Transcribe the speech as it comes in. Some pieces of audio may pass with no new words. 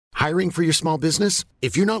Hiring for your small business?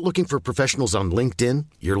 If you're not looking for professionals on LinkedIn,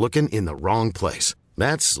 you're looking in the wrong place.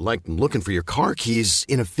 That's like looking for your car keys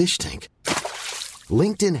in a fish tank.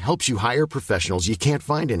 LinkedIn helps you hire professionals you can't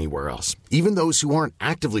find anywhere else, even those who aren't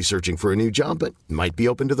actively searching for a new job but might be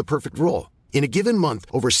open to the perfect role. In a given month,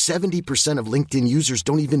 over 70% of LinkedIn users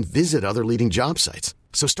don't even visit other leading job sites.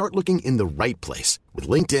 So start looking in the right place. With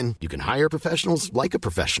LinkedIn, you can hire professionals like a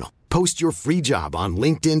professional. Post your free job on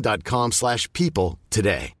linkedin.com/people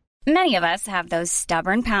today. Many of us have those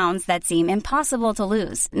stubborn pounds that seem impossible to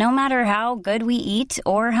lose, no matter how good we eat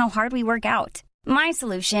or how hard we work out. My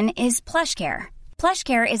solution is PlushCare.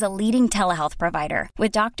 PlushCare is a leading telehealth provider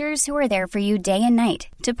with doctors who are there for you day and night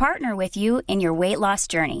to partner with you in your weight loss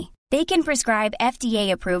journey. They can prescribe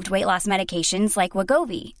FDA-approved weight loss medications like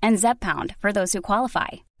Wegovy and Zepbound for those who qualify.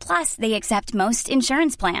 Plus, they accept most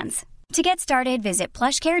insurance plans. To get started, visit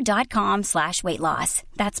plushcare.com/weightloss.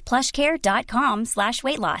 That's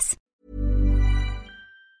plushcare.com/weightloss.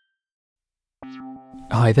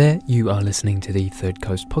 Hi there, you are listening to the Third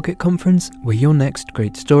Coast Pocket Conference, where your next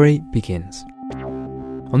great story begins.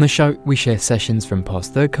 On the show, we share sessions from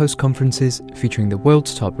past Third Coast conferences featuring the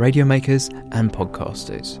world's top radio makers and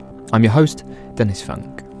podcasters. I'm your host, Dennis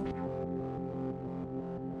Funk.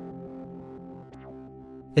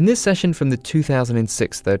 In this session from the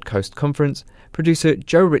 2006 Third Coast Conference, producer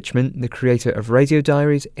Joe Richman, the creator of Radio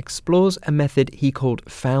Diaries, explores a method he called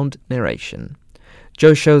found narration.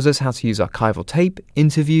 Joe shows us how to use archival tape,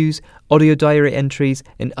 interviews, audio diary entries,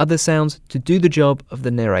 and other sounds to do the job of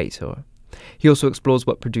the narrator. He also explores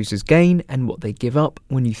what producers gain and what they give up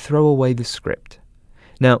when you throw away the script.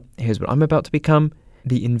 Now, here's what I'm about to become,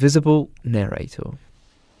 the invisible narrator.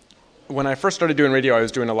 When I first started doing radio, I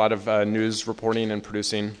was doing a lot of news reporting and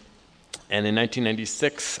producing. And in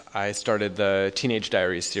 1996, I started the Teenage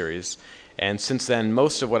Diaries series. And since then,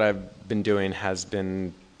 most of what I've been doing has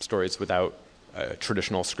been stories without a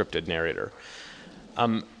traditional scripted narrator.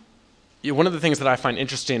 One of the things that I find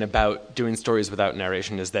interesting about doing stories without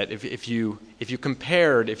narration is that if you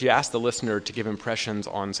asked the listener to give impressions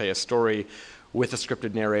on, say, a story with a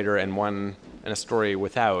scripted narrator and a story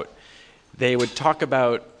without, they would talk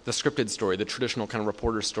about the scripted story, the traditional kind of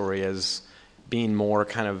reporter story, as being more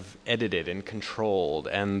kind of edited and controlled,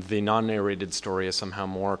 and the non-narrated story is somehow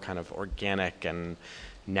more kind of organic and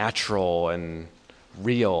natural and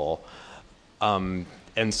real. And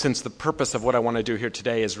since the purpose of what I want to do here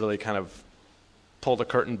today is really kind of pull the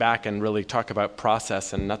curtain back and really talk about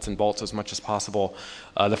process and nuts and bolts as much as possible,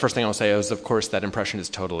 the first thing I'll say is, of course, that impression is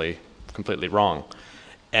completely wrong.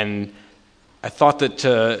 And I thought that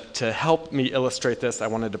to help me illustrate this, I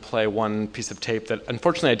wanted to play one piece of tape that,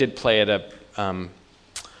 unfortunately, I did play at a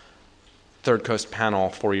Third Coast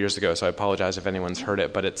panel 4 years ago, so I apologize if anyone's heard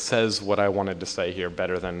it, but it says what I wanted to say here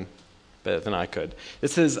better than I could.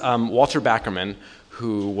 This is Walter Backerman,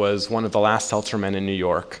 who was one of the last seltzer men in New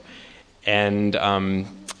York. And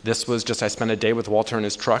this was just, I spent a day with Walter in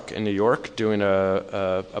his truck in New York doing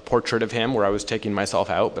a portrait of him where I was taking myself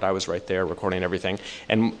out, but I was right there recording everything.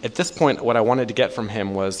 And at this point, what I wanted to get from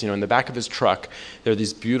him was, in the back of his truck, there are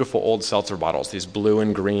these beautiful old seltzer bottles, these blue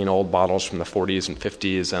and green old bottles from the 40s and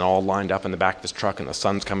 50s, and all lined up in the back of his truck, and the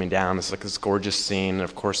sun's coming down. It's like this gorgeous scene. And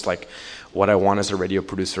of course, like, what I want as a radio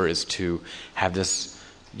producer is to have this,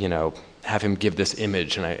 have him give this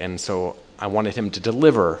image. And so I wanted him to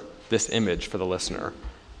deliver this image for the listener.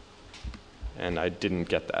 And I didn't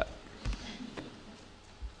get that.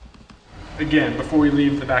 Again, before we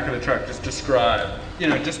leave the back of the truck, just describe,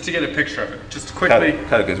 just to get a picture of it. Just quickly.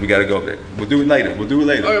 Cut it, because we got to go there. We'll do it later.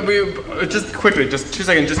 Just quickly, just 2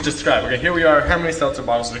 seconds, just describe. Okay, here we are. How many seltzer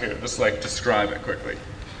bottles are here? Just describe it quickly.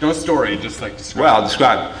 No story, just describe. Well, I'll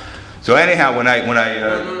describe it. So anyhow, when I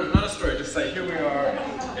No, not a story. Just say, here we are.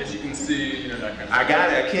 As you can see, that kind of I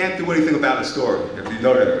got it. I can't do anything about a story, if you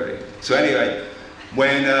know that already. So anyway,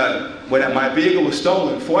 when my vehicle was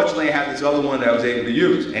stolen, fortunately I had this other one that I was able to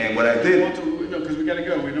use. And what I did... No, because we got to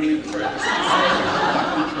go. We don't need the story.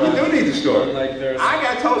 You do need the story. I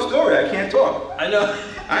got to tell a story. I can't talk. I know.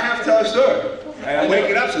 I have to tell a story. I'm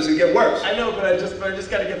waking up so it's going to get worse. I know, but I just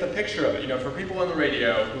got to get the picture of it. For people on the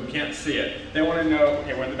radio who can't see it, they want to know,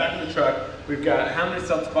 okay, we're in the back of the truck. We've got how many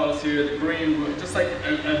seltzer bottles here, the green, just like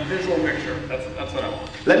a visual picture. That's what I want.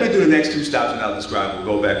 Let me do the next 2 stops and I'll describe.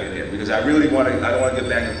 We'll go back in here because I don't want to get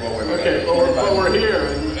back and forth. Okay, well, we're here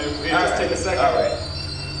and just take a second. All right.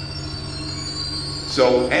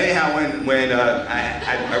 So anyhow, when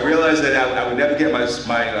I realized that I would never get my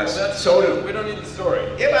soda. We don't need the story.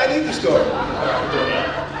 Yeah, but I need the story.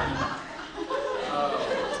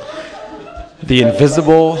 The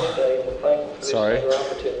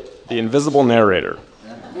invisible narrator.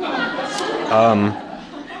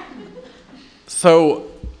 So,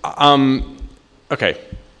 okay.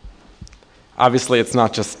 Obviously, it's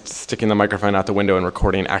not just sticking the microphone out the window and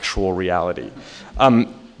recording actual reality.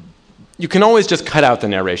 You can always just cut out the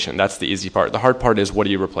narration. That's the easy part. The hard part is, what do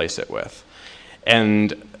you replace it with?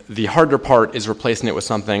 And the harder part is replacing it with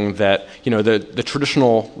something that, the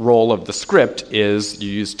traditional role of the script is you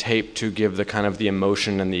use tape to give the kind of the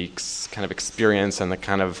emotion and the kind of experience and the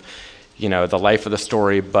kind of, the life of the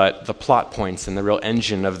story, but the plot points and the real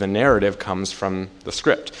engine of the narrative comes from the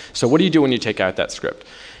script. So what do you do when you take out that script?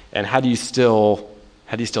 And how do you still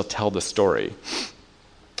tell the story?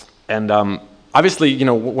 And obviously,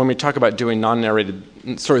 when we talk about doing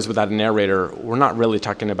non-narrated stories without a narrator, we're not really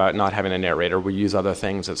talking about not having a narrator. We use other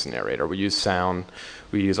things as a narrator. We use sound.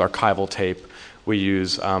 We use archival tape. We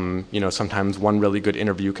use, sometimes one really good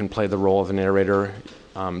interview can play the role of a narrator.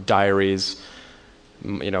 Diaries,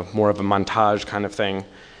 more of a montage kind of thing.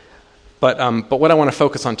 But what I want to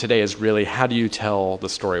focus on today is really, how do you tell the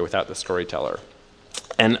story without the storyteller?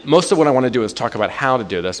 And most of what I want to do is talk about how to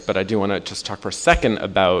do this, but I do want to just talk for a second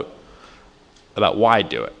about why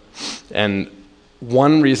do it. And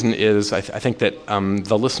one reason is I think that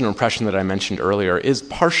the listener impression that I mentioned earlier is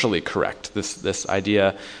partially correct, this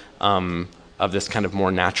idea of this kind of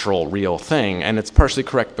more natural, real thing. And it's partially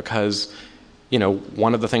correct because,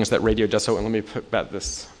 one of the things that radio does so, and let me put back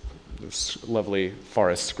this lovely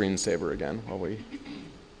forest screensaver again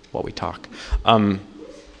while we talk.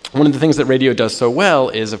 One of the things that radio does so well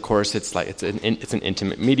is, of course, it's an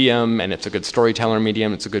intimate medium, and it's a good storyteller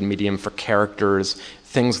medium. It's a good medium for characters,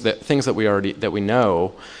 things that we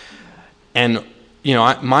know. And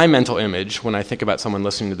my mental image when I think about someone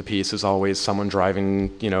listening to the piece is always someone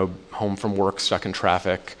driving, home from work, stuck in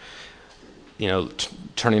traffic,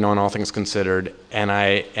 turning on All Things Considered.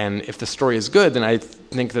 And if the story is good, then I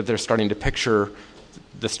think that they're starting to picture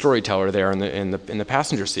the storyteller there in the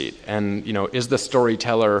passenger seat. And is the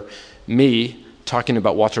storyteller me talking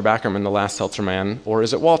about Walter Backerman, The Last Seltzer Man, or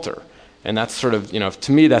is it Walter? And that's sort of,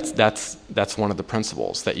 to me, that's one of the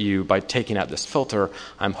principles, that by taking out this filter,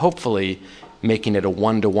 I'm hopefully making it a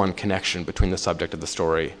one-to-one connection between the subject of the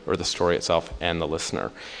story, or the story itself, and the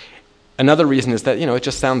listener. Another reason is that, it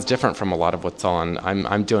just sounds different from a lot of what's on.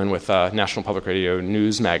 I'm dealing with National Public Radio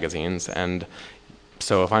news magazines, and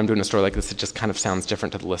so if I'm doing a story like this, it just kind of sounds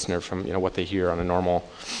different to the listener from what they hear on a normal,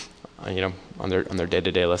 on their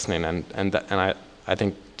day-to-day listening, and I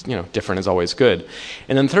think different is always good.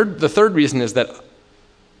 And then the third reason is that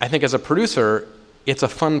I think as a producer, it's a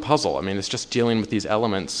fun puzzle. I mean, it's just dealing with these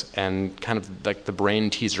elements and kind of like the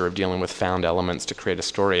brain teaser of dealing with found elements to create a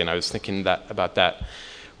story. And I was thinking about that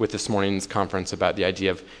with this morning's conference about the idea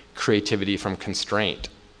of creativity from constraint.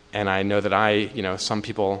 And I know that some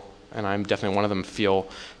people, and I'm definitely one of them, feel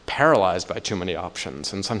paralyzed by too many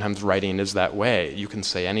options. And sometimes writing is that way. You can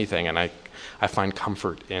say anything, and I find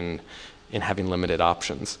comfort in having limited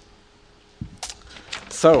options.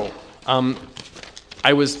 So,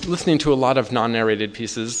 I was listening to a lot of non-narrated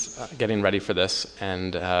pieces, getting ready for this,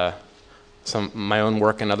 and my own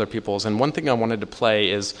work and other people's. And one thing I wanted to play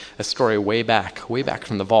is a story way back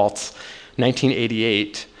from the vaults,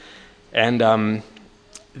 1988. And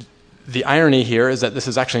the irony here is that this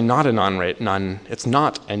is actually not it's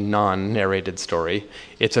not a non-narrated story.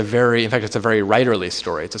 In fact, it's a very writerly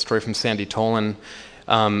story. It's a story from Sandy Tolan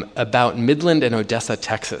about Midland and Odessa,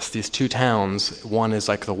 Texas. These two towns, one is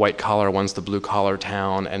like the white collar, one's the blue collar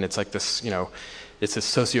town, and it's like this, it's a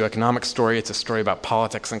socioeconomic story. It's a story about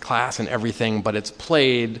politics and class and everything, but it's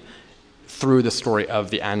played through the story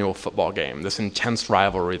of the annual football game, this intense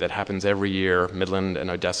rivalry that happens every year, Midland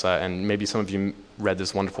and Odessa. And maybe some of you read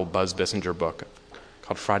this wonderful Buzz Bissinger book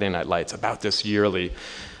called Friday Night Lights about this yearly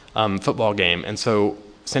football game. And so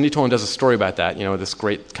Sandy Tolan does a story about that, this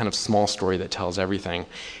great kind of small story that tells everything.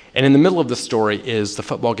 And in the middle of the story is the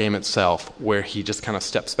football game itself, where he just kind of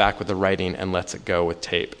steps back with the writing and lets it go with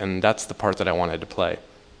tape. And that's the part that I wanted to play.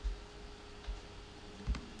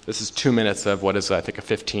 This is 2 minutes of what is, I think, a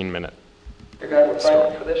 15-minute. Dear God, we're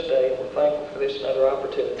thankful for this day, and we're thankful for this another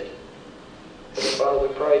opportunity. Heavenly Father,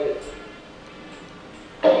 we pray that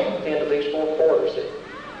at the end of these 4 quarters that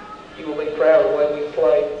you will be proud of the way we've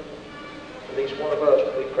played, and each one of us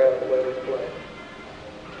will be proud of the way we've played.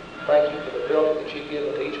 Thank you for the ability that you've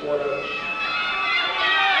given to each one of us.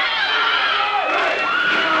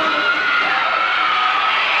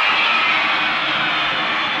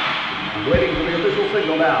 Waiting for the official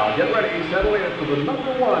signal now. Get ready, settle in for the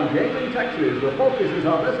 #1 game in Texas. The focus is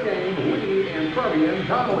on this game. Lee and Fermion.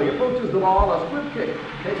 Donnelly approaches the ball. A split kick.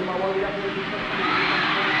 Taken by one of the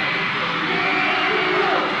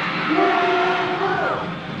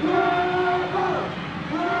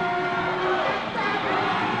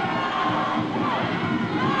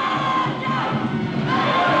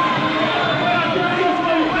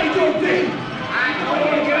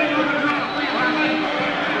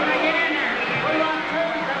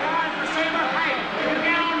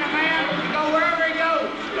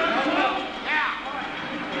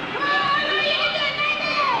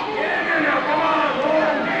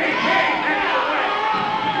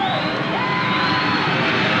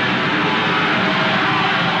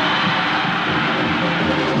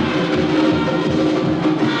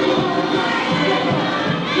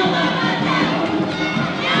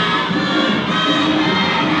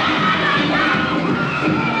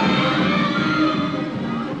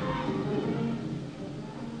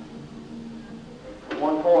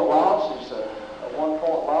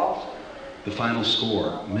The final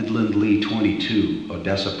score, Midland Lee 22,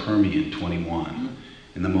 Odessa Permian 21.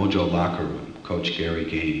 In the Mojo locker room, Coach Gary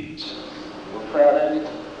Gaines. We're proud of you.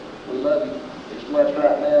 We love you as much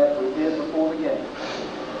right now as we did before the game.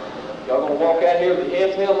 Y'all gonna walk out here with the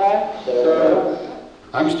heads held high?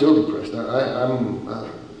 I'm still depressed. I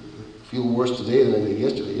feel worse today than I did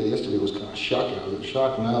yesterday. Yesterday was kind of shocking. I was in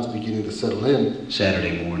shock. Now it's beginning to settle in.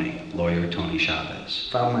 Saturday morning, lawyer Tony Chavez.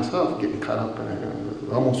 Found myself getting caught up and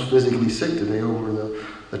almost physically sick today over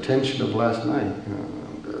the tension of last night. And,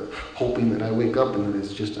 hoping that I wake up and that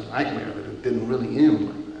it's just a nightmare, that it didn't really end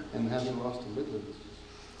like that. And having lost a Midland.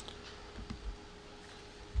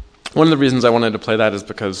 One of the reasons I wanted to play that is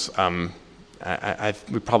because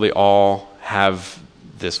we probably all have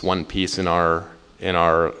this one piece in our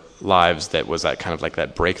lives that was that kind of like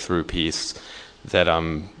that breakthrough piece that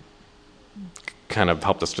kind of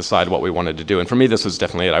helped us decide what we wanted to do. And for me, this was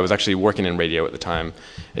definitely it. I was actually working in radio at the time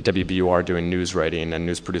at WBUR doing news writing and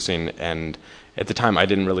news producing, and at the time I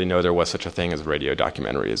didn't really know there was such a thing as radio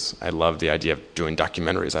documentaries. I loved the idea of doing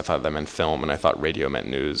documentaries. I thought that meant film, and I thought radio meant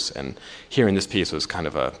news, and hearing this piece was kind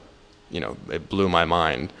of it blew my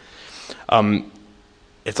mind.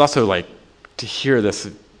 It's also like, to hear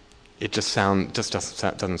this, it just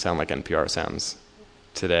doesn't sound like NPR sounds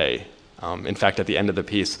today. In fact, at the end of the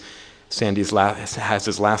piece, Sandy has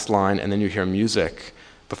his last line, and then you hear music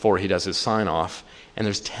before he does his sign-off, and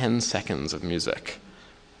there's 10 seconds of music.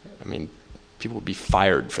 I mean, people would be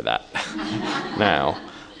fired for that now.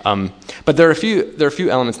 But there are a few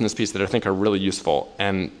elements in this piece that I think are really useful,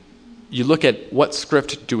 and you look at what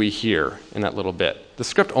script do we hear in that little bit. The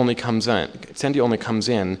script only comes in, Sandy only comes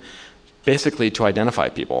in basically to identify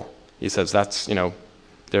people. He says, that's,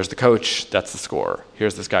 there's the coach, that's the score.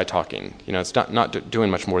 Here's this guy talking. It's not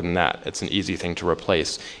doing much more than that. It's an easy thing to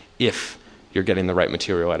replace if you're getting the right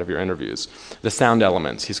material out of your interviews. The sound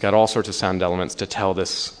elements, he's got all sorts of sound elements to tell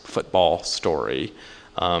this football story.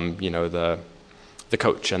 The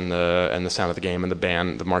coach and the sound of the game and the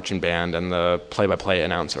band, the marching band, and the play-by-play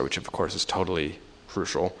announcer, which of course is totally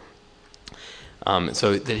crucial.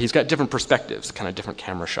 So that he's got different perspectives, kind of different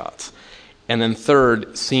camera shots. And then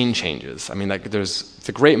third, scene changes. I mean, it's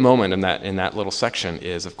a great moment in that little section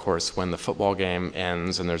is, of course, when the football game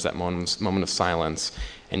ends and there's that moment of silence,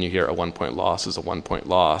 and you hear a 1-point loss is a 1-point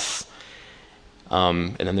loss.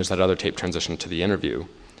 And then there's that other tape transition to the interview.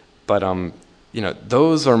 But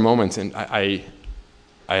those are moments, and I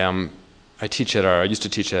used to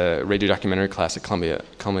teach a radio documentary class at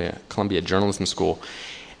Columbia Journalism School,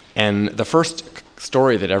 and the first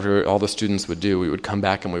story that all the students would do, we would come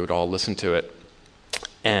back and we would all listen to it,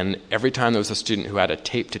 and every time there was a student who had a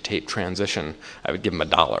tape-to-tape transition, I would give him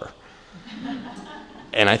 $1.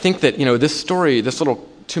 And I think that this story, this little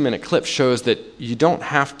 2-minute clip, shows that you don't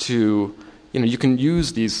have to. You can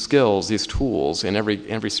use these skills, these tools in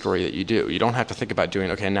every story that you do. You don't have to think about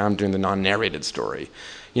doing, okay, now I'm doing the non-narrated story.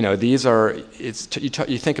 These are,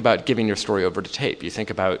 you think about giving your story over to tape. You think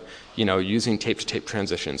about, using tape-to-tape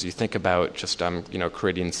transitions. You think about just,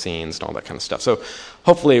 creating scenes and all that kind of stuff. So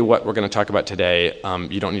hopefully what we're going to talk about today,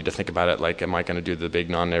 you don't need to think about it like, am I going to do the big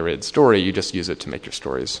non-narrated story? You just use it to make your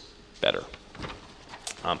stories better.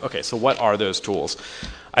 Okay, so what are those tools?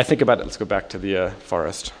 I think about it, let's go back to the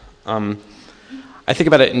forest. I think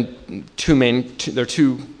about it in there are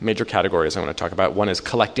two major categories I want to talk about. One is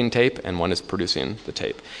collecting tape, and one is producing the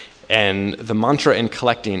tape. And the mantra in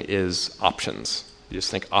collecting is options. You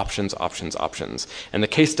just think options, options, options. And the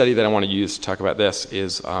case study that I want to use to talk about this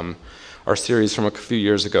is our series from a few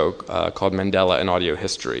years ago called Mandela in Audio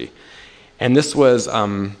History. And this was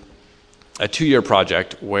a 2-year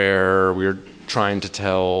project where we were trying to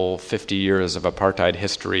tell 50 years of apartheid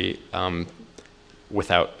history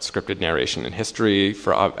without scripted narration. And history,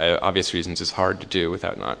 for obvious reasons, is hard to do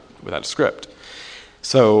without a script.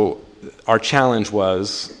 So our challenge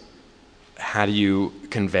was, how do you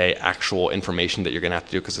convey actual information that you're going to have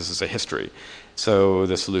to do, because this is a history? So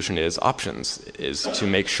the solution is options, is to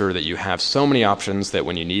make sure that you have so many options that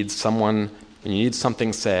when you need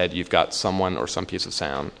something said, you've got someone or some piece of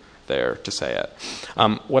sound there to say it.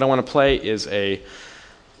 What I want to play is a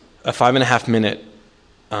 5.5-minute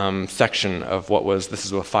section of this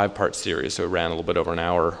is a 5-part series, so it ran a little bit over an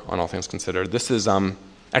hour on All Things Considered. This is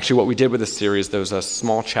actually what we did with this series. There was a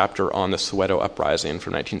small chapter on the Soweto Uprising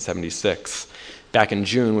from 1976. Back in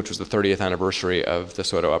June, which was the 30th anniversary of the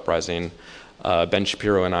Soweto Uprising, Ben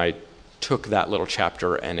Shapiro and I took that little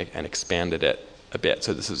chapter and expanded it a bit.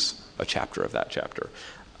 So this is a chapter of that chapter.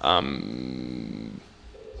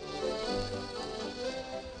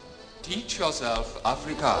 Teach yourself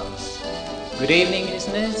Afrikaans. Good evening,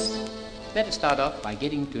 listeners. Let us start off by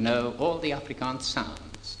getting to know all the Afrikaans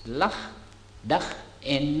sounds. Lach, Dag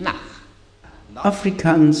en nacht.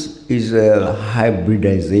 Afrikaans is a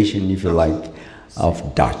hybridization, if you like,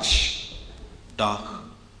 of Dutch. Dag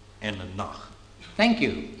en nacht. Thank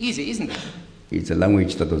you. Easy, isn't it? It's a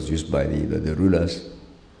language that was used by the rulers.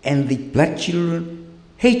 And the black children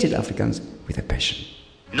hated Afrikaans with a passion.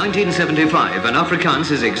 1975, and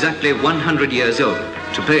Afrikaans is exactly 100 years old.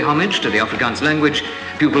 To pay homage to the Afrikaans language,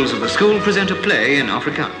 pupils of the school present a play in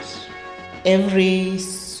Afrikaans. Every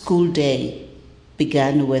school day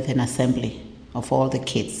began with an assembly of all the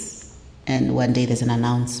kids, and one day there's an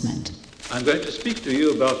announcement. I'm going to speak to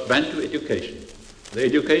you about Bantu education, the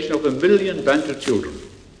education of 1 million Bantu children.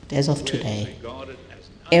 As of today,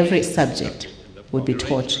 every subject would be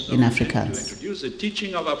taught in Afrikaans. Introduce the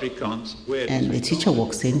teaching of Afrikaans. And the teacher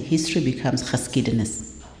walks in, history becomes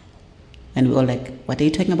Geskiedenis. And we're all like, what are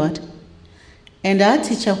you talking about? And our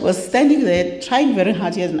teacher was standing there trying very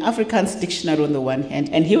hard. He had an Afrikaans dictionary on the one hand,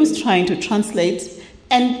 and he was trying to translate.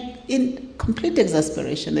 And in complete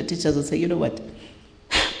exasperation, the teachers would say, you know what?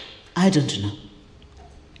 I don't know.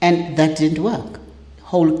 And that didn't work.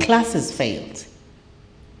 Whole classes failed.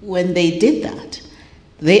 When they did that,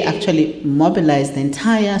 they actually mobilized the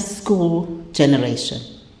entire school generation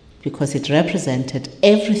because it represented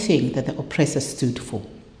everything that the oppressor stood for.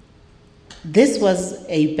 This was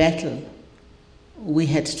a battle we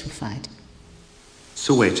had to fight.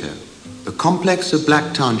 Soweto, a complex of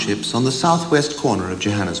black townships on the southwest corner of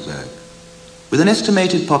Johannesburg. With an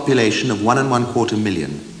estimated population of 1.25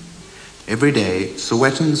 million, every day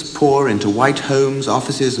Sowetans pour into white homes,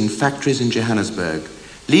 offices and factories in Johannesburg,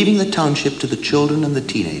 leaving the township to the children and the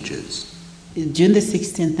teenagers. June the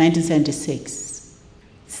 16th, 1976,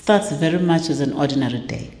 starts very much as an ordinary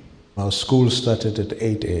day. Our school started at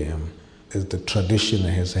 8 a.m. as the tradition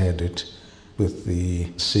has had it, with the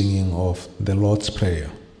singing of the Lord's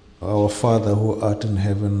Prayer. Our Father who art in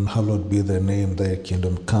heaven, hallowed be thy name, thy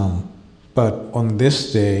kingdom come. But on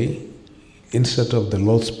this day, instead of the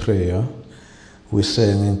Lord's Prayer, we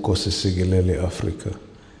sang Nkosi Sikelel' Africa,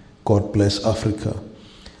 God bless Africa,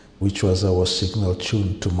 which was our signal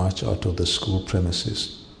tune to march out of the school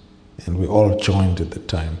premises. And we all joined at the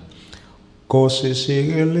time. Nkosi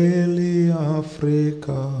Sikelel'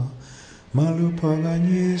 Africa,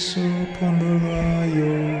 maluphakanyiswa uphondo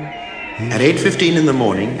lwayo. At 8:15 in the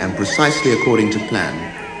morning, and precisely according to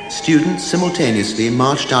plan, students simultaneously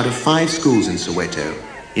marched out of 5 schools in Soweto,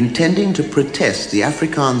 intending to protest the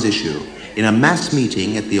Afrikaans issue in a mass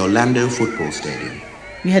meeting at the Orlando Football Stadium.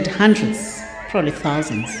 We had hundreds, probably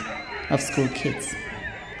thousands, of school kids.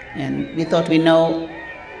 And we thought we know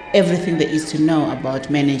everything there is to know about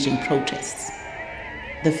managing protests.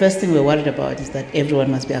 The first thing we're worried about is that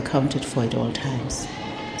everyone must be accounted for at all times.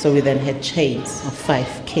 So we then had chains of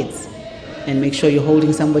 5 kids. And make sure you're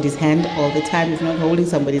holding somebody's hand all the time. If not holding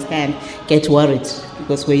somebody's hand, get worried,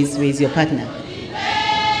 because where's your partner?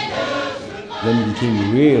 Then it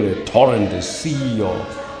became really a torrent, a sea of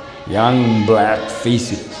young black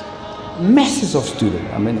faces. Masses of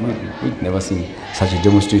students. I mean, we'd never seen such a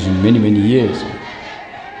demonstration in many, many years.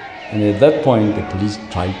 And at that point, the police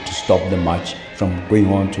tried to stop the march from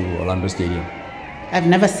going on to Orlando Stadium. I've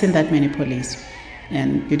never seen that many police.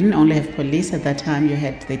 And you didn't only have police at that time, you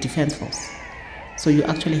had the defense force. So you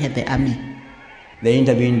actually had the army. They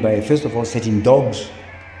intervened by, first of all, setting dogs.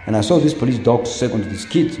 And I saw these police dogs set onto these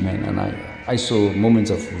kids, man, and I saw moments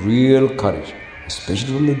of real courage,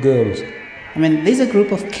 especially from the girls. I mean, there's a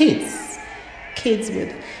group of kids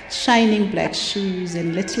with shining black shoes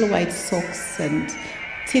and little white socks and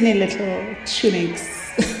teeny little tunics.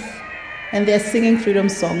 And they're singing freedom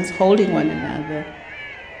songs, holding one another.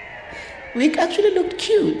 We actually looked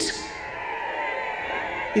cute.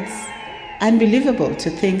 It's unbelievable to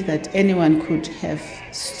think that anyone could have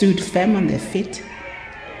stood firm on their feet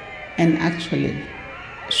and actually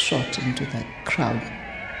shot into that crowd.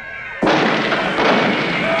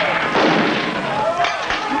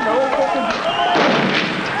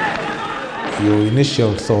 Your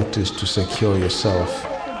initial thought is to secure yourself,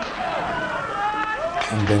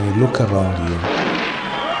 and then you look around you.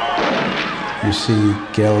 You see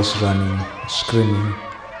girls running, screaming.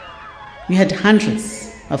 We had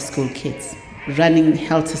hundreds of school kids running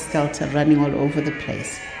helter-skelter, running all over the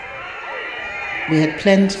place. We had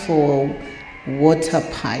planned for water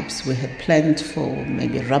pipes. We had planned for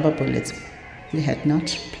maybe rubber bullets. We had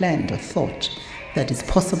not planned or thought that it's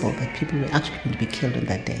possible that people were actually going to be killed on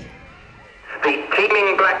that day. The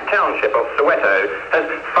teeming black township of Soweto has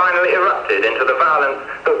finally erupted into the violence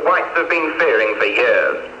that whites have been fearing for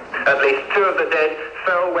years. At least 2 of the dead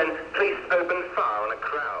fell when police opened fire on a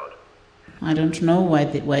crowd. I don't know why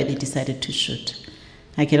they decided to shoot.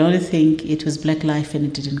 I can only think it was black life and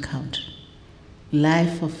it didn't count.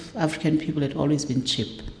 life of African people had always been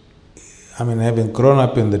cheap. I mean, having grown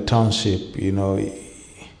up in the township,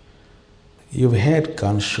 you've had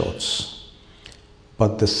gunshots,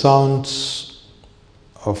 but the sounds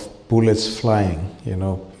of bullets flying,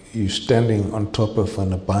 you're standing on top of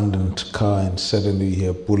an abandoned car and suddenly you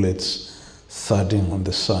hear bullets thudding on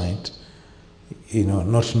the side,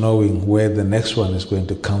 not knowing where the next one is going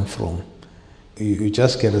to come from. You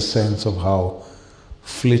just get a sense of how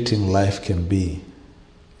fleeting life can be.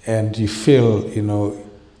 And you feel,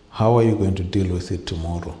 how are you going to deal with it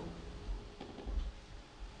tomorrow?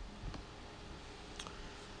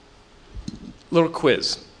 Little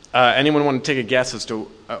quiz. Anyone want to take a guess as to,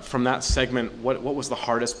 from that segment, what was the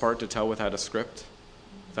hardest part to tell without a script,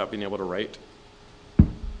 without being able to write?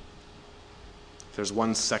 If there's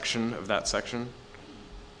one section of that section.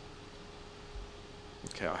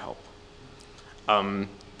 Okay, I'll help.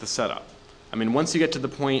 The setup. I mean, once you get to the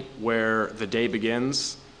point where the day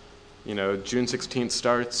begins, June 16th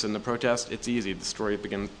starts and the protest, it's easy. The story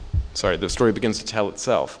begins to tell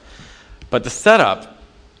itself. But the setup,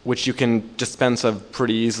 which you can dispense of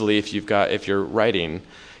pretty easily if you're writing,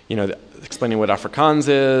 explaining what Afrikaans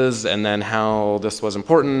is, and then how this was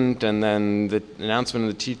important, and then the announcement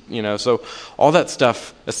of the so all that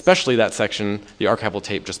stuff, especially that section, the archival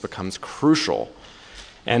tape just becomes crucial.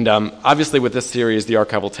 And obviously with this series, the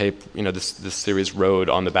archival tape, this series rode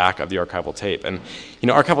on the back of the archival tape. And,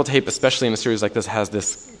 archival tape, especially in a series like this, has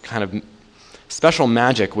this kind of special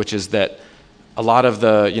magic, which is that a lot of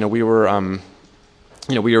the, we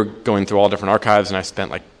were going through all different archives, and I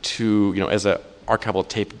spent as an archival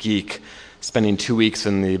tape geek, spending 2 weeks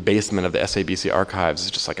in the basement of the SABC archives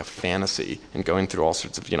is just like a fantasy, and going through all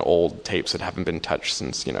sorts of, old tapes that haven't been touched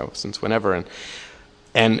since whenever.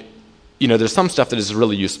 And there's some stuff that is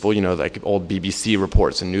really useful, like old BBC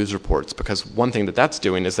reports and news reports, because one thing that's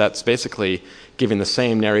doing is that's basically giving the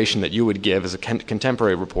same narration that you would give as a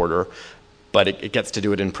contemporary reporter, but it gets to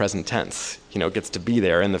do it in present tense. It gets to be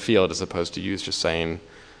there in the field as opposed to you just saying,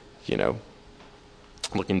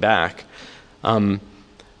 looking back. But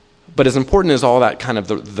as important as all that kind of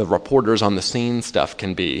the reporters on the scene stuff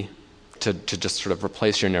can be, to just sort of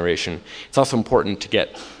replace your narration, it's also important to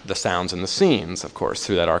get the sounds and the scenes, of course,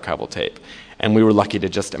 through that archival tape. And we were lucky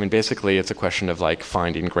to basically it's a question of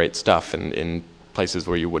finding great stuff in places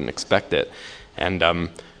where you wouldn't expect it. And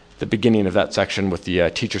the beginning of that section with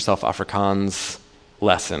the Teach Yourself Afrikaans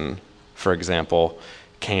lesson, for example,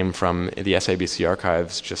 came from the SABC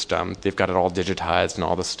archives. They've got it all digitized and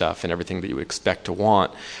all the stuff and everything that you would expect to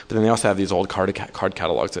want. But then they also have these old card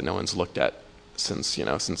catalogs that no one's looked at since the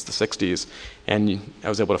 60s, and I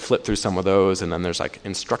was able to flip through some of those, and then there's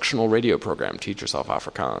instructional radio program, Teach Yourself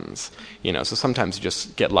Afrikaans, so sometimes you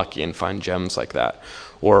just get lucky and find gems like that.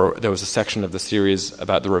 Or there was a section of the series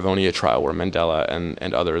about the Rivonia trial where Mandela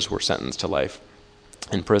and others were sentenced to life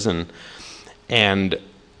in prison, and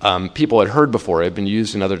people had heard before, it had been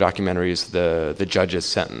used in other documentaries, the judge's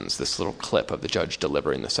sentence, this little clip of the judge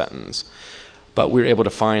delivering the sentence. But we were able to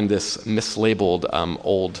find this mislabeled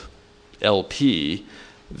old LP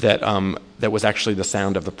that was actually the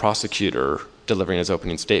sound of the prosecutor delivering his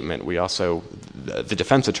opening statement. We also, the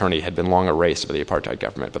defense attorney had been long erased by the apartheid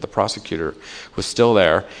government, but the prosecutor was still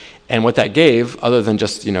there. And what that gave, other than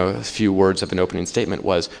just a few words of an opening statement,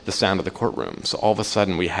 was the sound of the courtroom. So all of a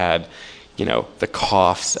sudden we had the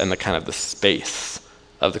coughs and the kind of the space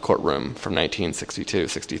of the courtroom from 1962,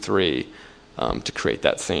 63 to create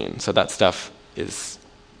that scene. So that stuff is,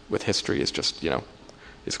 with history, is just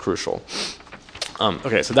is crucial.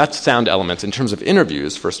 Okay, so that's sound elements. In terms of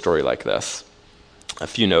interviews for a story like this, a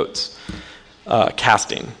few notes.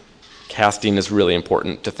 Casting. Casting is really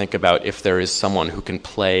important to think about if there is someone who can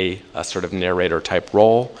play a sort of narrator-type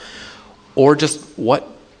role, or just what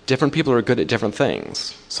different people are good at different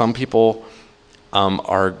things. Some people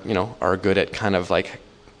are good at kind of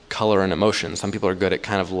color and emotion. Some people are good at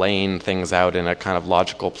kind of laying things out in a kind of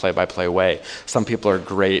logical play-by-play way. Some people are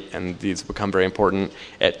great, and these become very important,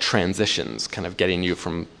 at transitions, kind of getting you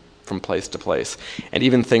from place to place. And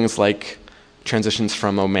even things like transitions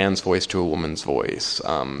from a man's voice to a woman's voice,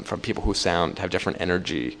 from people who have different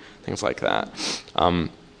energy, things like that.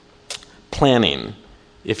 Planning.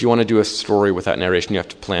 If you want to do a story without narration, you have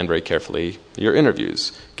to plan very carefully your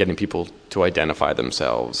interviews, getting people to identify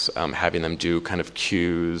themselves, having them do kind of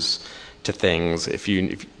cues to things,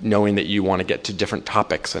 knowing that you want to get to different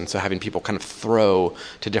topics, and so having people kind of throw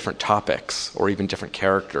to different topics or even different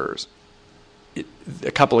characters.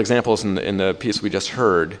 A couple examples in the piece we just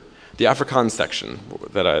heard, the Afrikaans section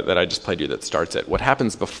that I just played you that starts it. What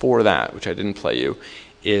happens before that, which I didn't play you,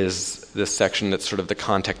 is this section that's sort of the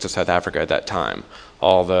context of South Africa at that time.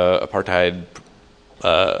 All the apartheid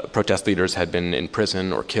protest leaders had been in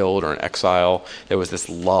prison or killed or in exile. There was this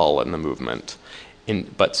lull in the movement.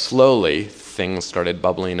 But slowly, things started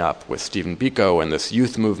bubbling up with Stephen Biko and this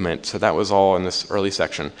youth movement. So that was all in this early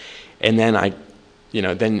section. And then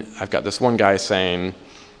then I've got this one guy saying,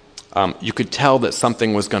 you could tell that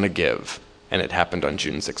something was going to give, and it happened on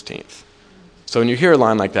June 16th. So when you hear a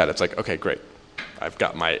line like that, it's like, okay, great. I've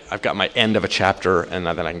got my end of a chapter, and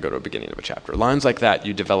then I can go to a beginning of a chapter. Lines like that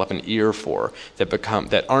you develop an ear for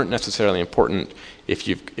that aren't necessarily important if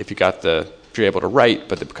you're able to write,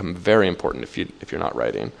 but they become very important if you're not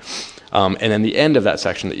writing. And then the end of that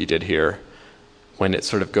section that you did here, when it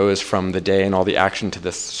sort of goes from the day and all the action to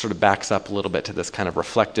this, sort of backs up a little bit to this kind of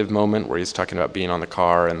reflective moment where he's talking about being on the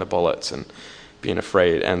car and the bullets and being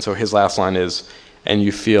afraid. And so his last line is, and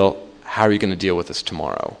you feel, how are you going to deal with this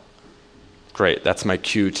tomorrow? Great, that's my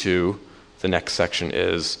cue to the next section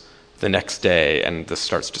is the next day, and this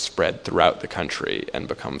starts to spread throughout the country and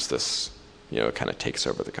becomes this, it kind of takes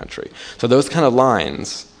over the country. So those kind of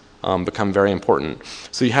lines become very important.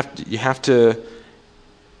 So you have to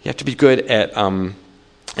be good at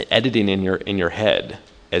editing in your head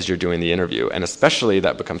as you're doing the interview, and especially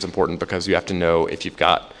that becomes important because you have to know if you've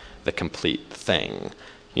got the complete thing.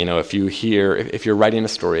 If you're writing a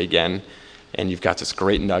story again, and you've got this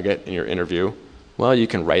great nugget in your interview, well, you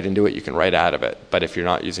can write into it, you can write out of it. But if you're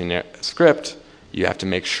not using a script, you have to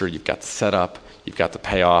make sure you've got the setup, you've got the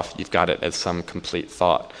payoff, you've got it as some complete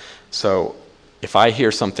thought. So if I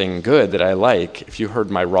hear something good that I like, if you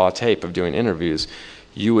heard my raw tape of doing interviews,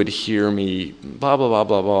 you would hear me blah, blah, blah,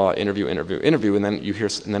 blah, blah, interview, and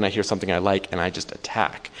then I hear something I like, and I just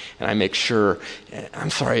attack. And I make sure, I'm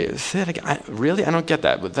sorry, say that again. Really? I don't get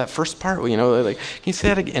that. But that first part, can you say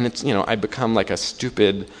that again? And it's, I become like a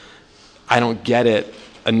stupid, I don't get it,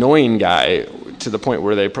 annoying guy to the point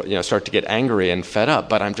where they start to get angry and fed up.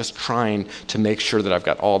 But I'm just trying to make sure that I've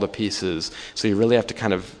got all the pieces. So you really have to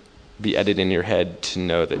kind of be edited in your head to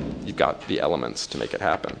know that you've got the elements to make it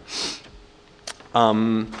happen.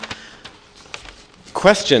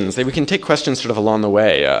 Questions. We can take questions sort of along the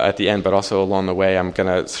way at the end, but also along the way I'm going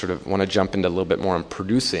to sort of want to jump into a little bit more on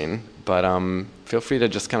producing, but feel free to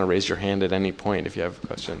just kind of raise your hand at any point if you have a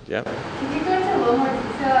question. Yeah? Can you go into a little more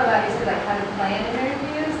detail about how to plan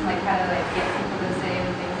interviews and how to get people to say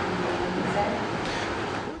the things that you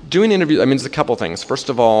say? Doing interviews, there's a couple things. First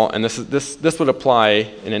of all, and this would apply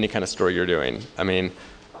in any kind of story you're doing.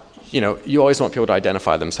 You always want people to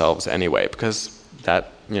identify themselves anyway, because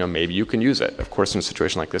that, maybe you can use it. Of course, in a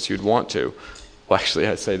situation like this, you'd want to. Well, actually,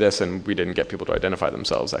 I say this, and we didn't get people to identify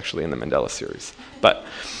themselves, actually, in the Mandela series. But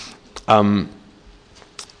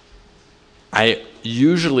I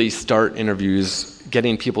usually start interviews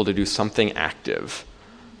getting people to do something active,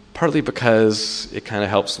 partly because it kind of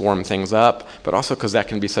helps warm things up, but also because that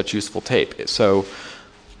can be such useful tape. So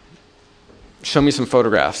show me some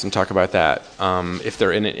photographs and talk about that. If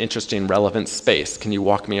they're in an interesting, relevant space, can you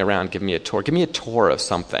walk me around, give me a tour? Give me a tour of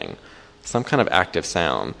something, some kind of active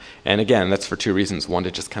sound. And again, that's for two reasons. One,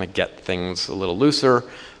 to just kind of get things a little looser,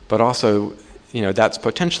 but also, that's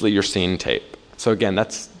potentially your scene tape. So again,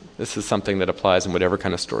 this is something that applies in whatever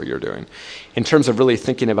kind of story you're doing. In terms of really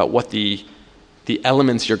thinking about what the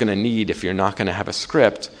elements you're going to need if you're not going to have a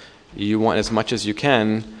script, you want as much as you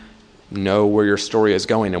can know where your story is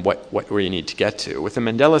going and where you need to get to. With the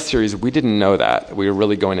Mandela series, we didn't know that. We were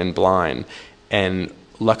really going in blind. And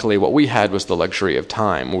luckily what we had was the luxury of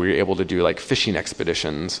time. We were able to do fishing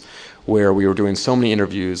expeditions where we were doing so many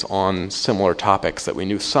interviews on similar topics that we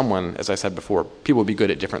knew someone, as I said before, people would be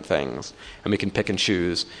good at different things. And we can pick and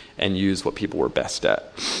choose and use what people were best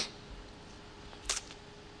at.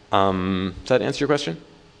 Does that answer your question?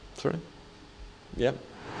 Sorry? Yeah?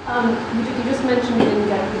 You just mentioned you didn't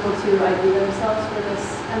get people to ID themselves for this,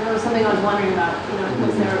 and there was something I was wondering about.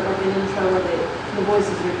 Was there an intro where the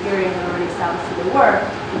voices you're hearing had already established who they were?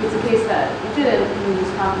 If it's a case that you didn't, can you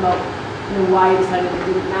just talk about why you decided it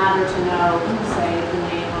didn't matter to know, say, the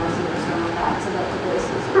name or some facts about the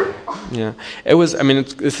voices? Yeah, it was.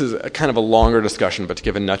 This is kind of a longer discussion, but to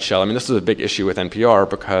give a nutshell, this is a big issue with NPR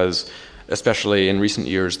because, especially in recent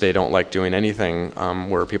years, they don't like doing anything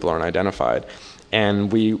where people aren't identified.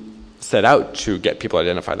 And we set out to get people to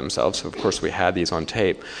identify themselves. So, of course, we had these on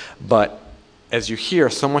tape. But as you hear,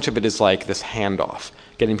 so much of it is like this handoff,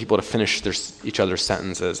 getting people to finish each other's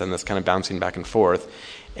sentences and this kind of bouncing back and forth.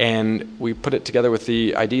 And we put it together with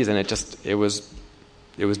the IDs, and it was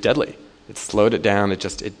deadly. It slowed it down. It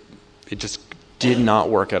just did not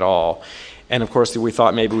work at all. And, of course, we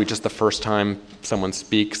thought maybe the first time someone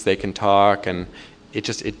speaks, they can talk, and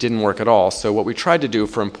it didn't work at all. So what we tried to do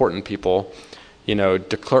for important people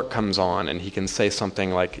de Klerk comes on and he can say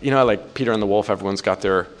something like, like Peter and the Wolf, everyone's got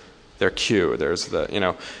their cue. There's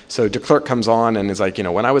so de Klerk comes on and is like,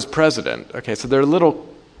 when I was president. Okay, so there are little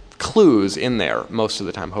clues in there most of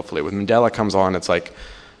the time, hopefully. When Mandela comes on, it's like,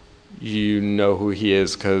 you know who he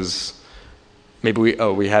is because maybe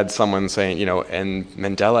we had someone saying, and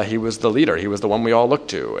Mandela, he was the leader. He was the one we all looked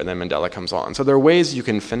to. And then Mandela comes on. So there are ways you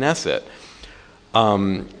can finesse it.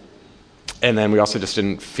 And then we also just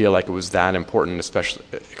didn't feel like it was that important, especially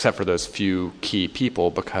except for those few key people,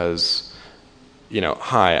 because,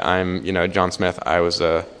 hi, I'm, John Smith. I was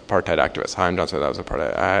a apartheid activist. Hi, I'm John Smith. I was a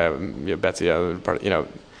apartheid. Betsy. I was a part.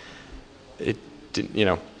 It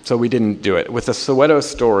didn't. So we didn't do it with the Soweto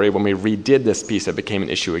story. When we redid this piece, it became an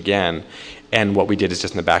issue again. And what we did is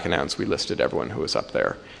just in the back announce, we listed everyone who was up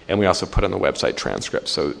there, and we also put on the website transcripts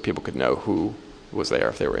so people could know who was there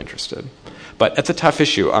if they were interested. But it's a tough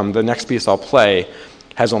issue. The next piece I'll play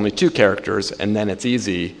has only 2 characters, and then it's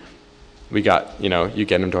easy. We got, you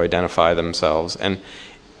get them to identify themselves. And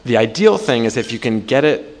the ideal thing is if you can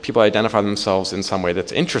get people identify themselves in some way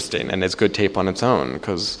that's interesting and is good tape on its own,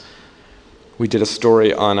 because we did a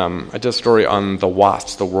story on, I did a story on the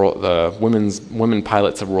WASPs, the women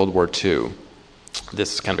pilots of World War II.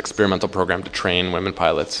 This kind of experimental program to train women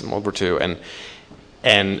pilots in World War II.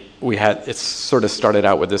 And it sort of started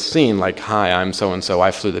out with this scene like, hi, I'm so-and-so,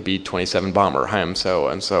 I flew the B-27 bomber. Hi, I'm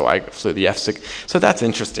so-and-so, I flew the F-6. So that's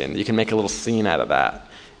interesting. You can make a little scene out of that.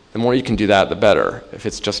 The more you can do that, the better. If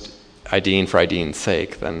it's just IDing for IDing's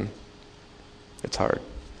sake, then it's hard.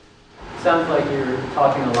 Sounds like you're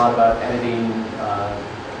talking a lot about editing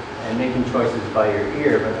and making choices by your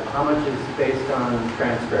ear, but how much is based on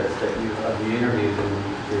transcripts of the interviews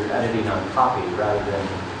and you're editing on copy rather than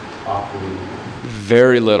off the...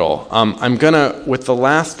 Very little. With the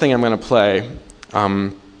last thing I'm gonna play,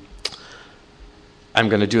 I'm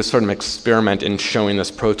gonna do a sort of experiment in showing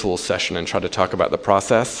this Pro Tools session and try to talk about the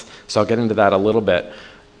process. So I'll get into that a little bit.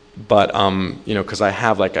 But, because I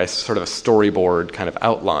have like a sort of a storyboard kind of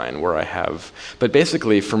outline where but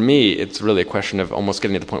basically for me, it's really a question of almost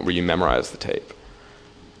getting to the point where you memorize the tape.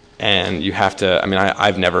 And you have to,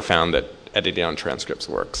 I've never found that editing on transcripts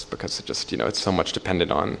works because it just, it's so much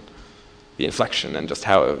dependent on the inflection and just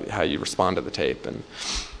how you respond to the tape. And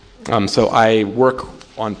so I work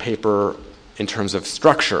on paper in terms of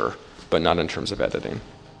structure, but not in terms of editing.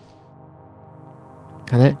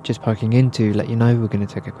 And then just poking in to let you know we're going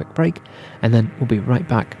to take a quick break, and then we'll be right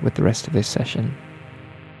back with the rest of this session.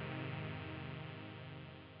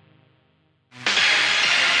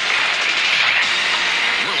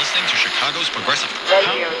 You're listening to Chicago's Progressive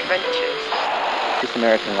Radio Adventures. This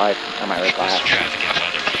American Life. Am I right?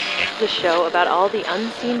 The show about all the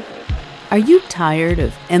unseen. Are you tired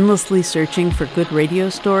of endlessly searching for good radio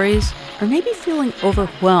stories? Or maybe feeling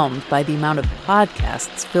overwhelmed by the amount of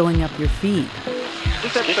podcasts filling up your feed?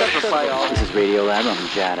 This is Radio Lab. I'm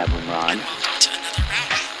Jad Abumrad.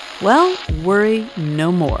 Well, worry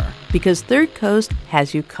no more, because Third Coast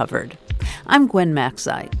has you covered. I'm Gwen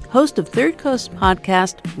Macsai, host of Third Coast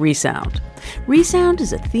podcast, Resound. Resound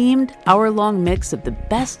is a themed, hour-long mix of the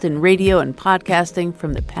best in radio and podcasting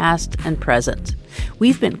from the past and present.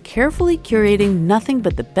 We've been carefully curating nothing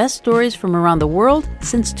but the best stories from around the world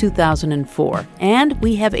since 2004, and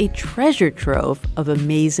we have a treasure trove of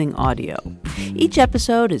amazing audio. Each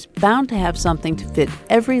episode is bound to have something to fit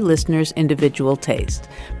every listener's individual taste.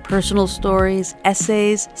 Personal stories,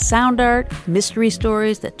 essays, sound art, mystery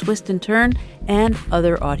stories that twist and turn, and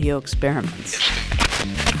other audio experiments.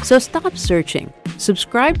 So stop searching.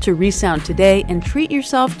 Subscribe to Resound today and treat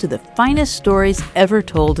yourself to the finest stories ever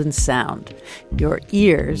told in sound. Your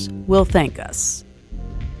ears will thank us.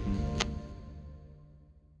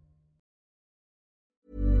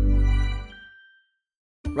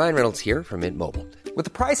 Ryan Reynolds here from Mint Mobile. With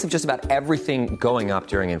the price of just about everything going up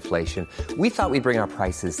during inflation, we thought we'd bring our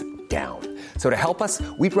prices down. So to help us,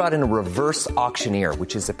 we brought in a reverse auctioneer,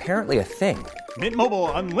 which is apparently a thing. Mint Mobile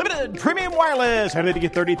Unlimited Premium Wireless. How to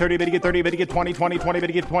get 30, 30, how to get 30, how to get 20, 20, 20, how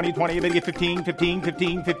to get 20, 20, how to get 15, 15,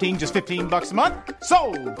 15, 15, just $15 a month?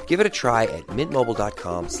 Sold! Give it a try at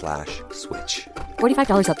mintmobile.com/switch.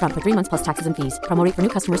 $45 up front for 3 months plus taxes and fees. Promo rate for new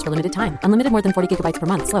customers for limited time. Unlimited more than 40 gigabytes per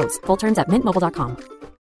month. Slows full terms at mintmobile.com.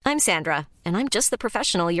 I'm Sandra, and I'm just the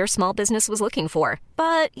professional your small business was looking for.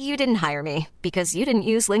 But you didn't hire me because you didn't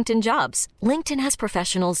use LinkedIn Jobs. LinkedIn has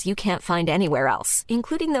professionals you can't find anywhere else,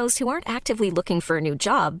 including those who aren't actively looking for a new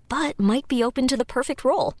job, but might be open to the perfect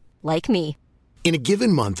role, like me. In a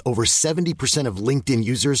given month, over 70% of LinkedIn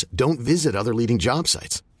users don't visit other leading job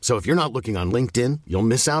sites. So if you're not looking on LinkedIn, you'll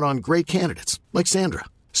miss out on great candidates like Sandra.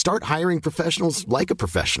 Start hiring professionals like a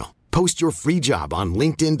professional. Post your free job on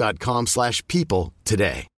linkedin.com/people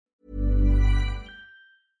today.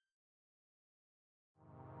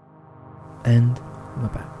 And we're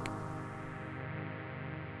back.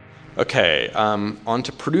 Okay, on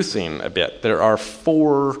to producing a bit. There are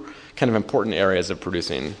 4 kind of important areas of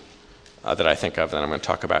producing that I think of that I'm going to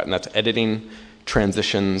talk about, and that's editing,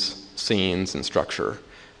 transitions, scenes, and structure.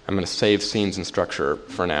 I'm going to save scenes and structure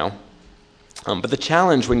for now. But the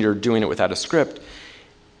challenge when you're doing it without a script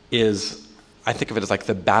is, I think of it as like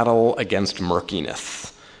the battle against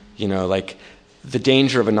murkiness. You know, like the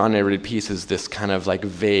danger of a non-narrated piece is this kind of like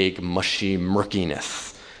vague, mushy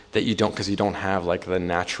murkiness that you don't, because you don't have like the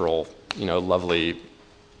natural, you know, lovely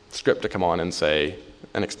script to come on and say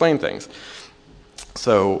and explain things.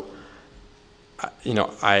 So, you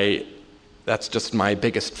know, that's just my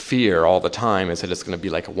biggest fear all the time, is that it's going to be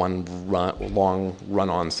like one long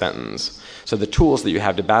run-on sentence. So the tools that you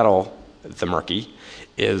have to battle the murky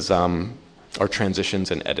are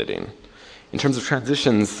transitions and editing. In terms of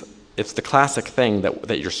transitions, it's the classic thing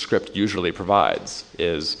that your script usually provides,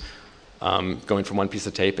 is going from one piece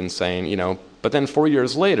of tape and saying, you know, but then 4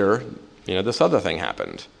 years later, you know, this other thing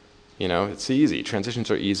happened. You know, it's easy. Transitions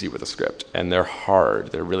are easy with a script, and they're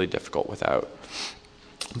hard. They're really difficult without.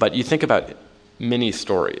 But you think about mini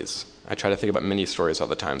stories. I try to think about mini stories all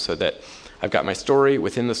the time, so that I've got my story.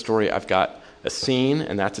 Within the story, I've got a scene,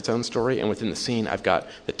 and that's its own story. And within the scene, I've got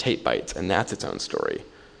the tape bites, and that's its own story.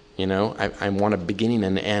 You know, I want a beginning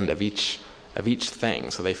and an end of each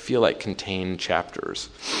thing, so they feel like contained chapters.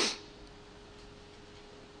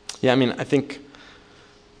 Yeah, I mean, I think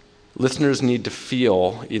listeners need to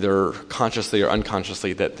feel, either consciously or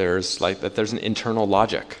unconsciously, that there's an internal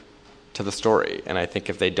logic to the story. And I think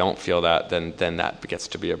if they don't feel that, then that gets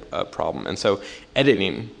to be a problem. And so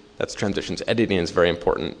editing, that's transitions, editing is very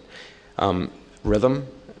important. Rhythm,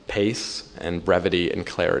 pace, and brevity and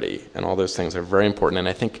clarity, and all those things are very important. And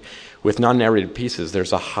I think with non-narrated pieces,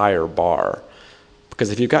 there's a higher bar.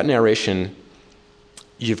 Because if you've got narration,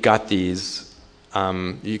 you've got these,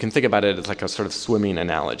 you can think about it as like a sort of swimming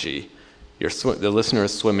analogy. The listener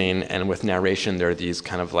is swimming, and with narration, there are these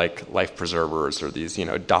kind of like life preservers, or these, you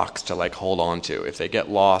know, docks to like hold on to. If they get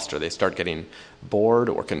lost or they start getting bored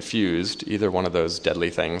or confused, either one of those deadly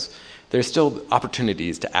things, there's still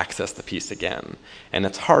opportunities to access the piece again. And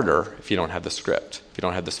it's harder if you don't have the script, if you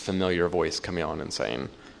don't have this familiar voice coming on and saying,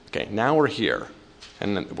 okay, now we're here,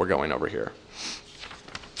 and then we're going over here.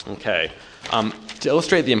 Okay, to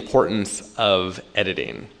illustrate the importance of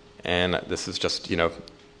editing, and this is just, you know,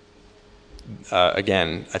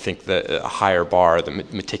 again, I think a higher bar, the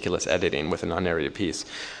meticulous editing with a non-narrated piece.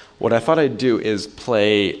 What I thought I'd do is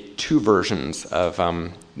play 2 versions of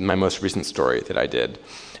my most recent story that I did.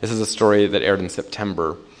 This is a story that aired in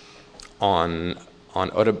September about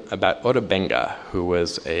Ota Benga, who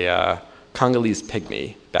was a Congolese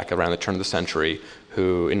pygmy back around the turn of the century,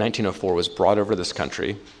 who in 1904 was brought over to this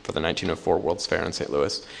country for the 1904 World's Fair in St.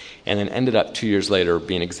 Louis, and then ended up 2 years later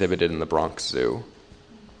being exhibited in the Bronx Zoo.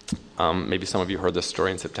 Maybe some of you heard this story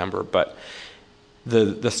in September, but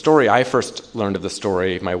the story, I first learned of the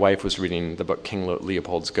story, my wife was reading the book King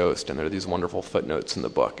Leopold's Ghost, and there are these wonderful footnotes in the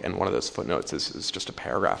book, and one of those footnotes is just a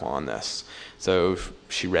paragraph on this. So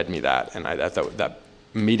she read me that, and I thought that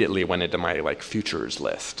immediately went into my like futures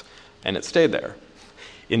list, and it stayed there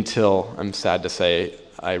until, I'm sad to say,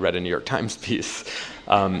 I read a New York Times piece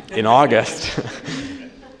in August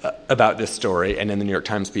about this story, and in the New York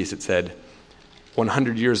Times piece it said,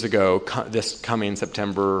 100 years ago, this coming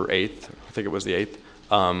September 8th, I think it was the 8th,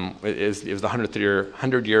 it was the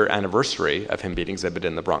 100-year anniversary of him being exhibited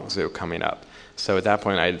in the Bronx Zoo coming up. So at that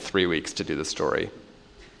point, I had 3 weeks to do the story.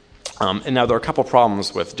 And now there are a couple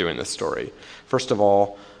problems with doing this story. First of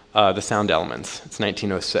all, the sound elements. It's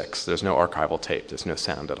 1906. There's no archival tape. There's no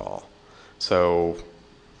sound at all. So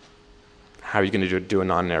how are you going to do a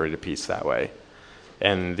non-narrated piece that way?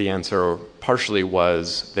 And the answer partially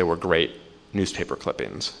was there were great newspaper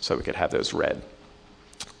clippings, so we could have those read.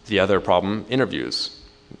 The other problem, interviews.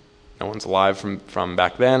 No one's alive from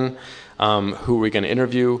back then. Who were we going to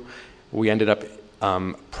interview? We ended up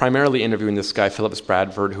primarily interviewing this guy, Phillips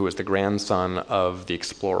Bradford, who was the grandson of the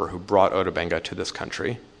explorer who brought Ota Benga to this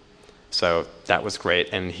country. So that was great,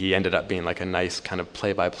 and he ended up being like a nice kind of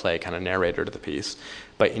play-by-play kind of narrator to the piece.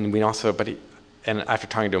 And after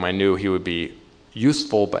talking to him, I knew he would be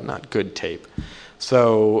useful but not good tape.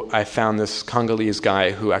 So I found this Congolese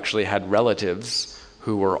guy who actually had relatives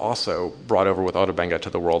who were also brought over with Ota Benga to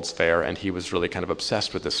the World's Fair, and he was really kind of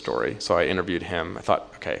obsessed with this story. So I interviewed him. I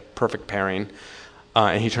thought, okay, perfect pairing.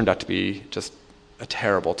 And he turned out to be just a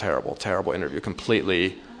terrible, terrible, terrible interview,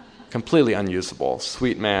 completely unusable.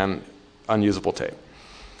 Sweet man, unusable tape.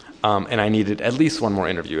 And I needed at least one more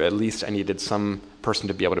interview. At least I needed some person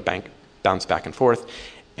to be able to bounce back and forth.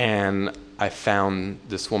 And I found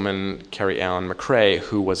this woman, Carrie Allen McRae,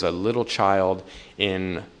 who was a little child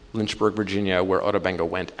in Lynchburg, Virginia, where Ota Benga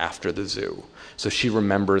went after the zoo. So she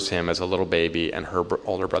remembers him as a little baby, and her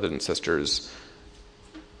older brothers and sisters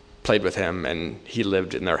played with him, and he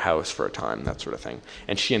lived in their house for a time, that sort of thing.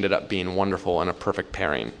 And she ended up being wonderful and a perfect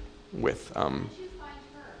pairing with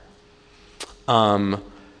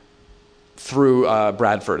through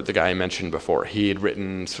Bradford, the guy I mentioned before. He had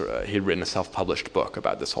written a self-published book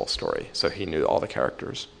about this whole story, so he knew all the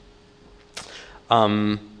characters.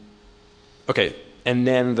 Okay, and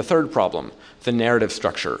then the third problem, the narrative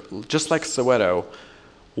structure. Just like Soweto,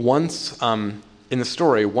 once in the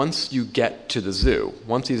story, once you get to the zoo,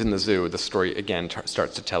 once he's in the zoo, the story again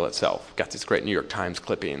starts to tell itself. Got these great New York Times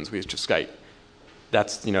clippings. We used to Skype.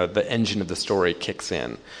 That's, the engine of the story kicks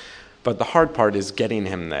in. But the hard part is getting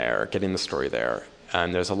him there, getting the story there.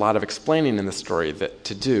 And there's a lot of explaining in the story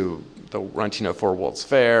to do, the 1904 World's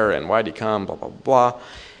Fair, and why'd he come, blah, blah, blah.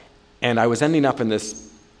 And I was ending up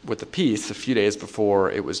with the piece a few days before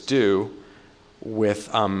it was due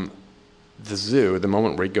with the zoo, the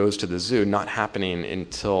moment where he goes to the zoo, not happening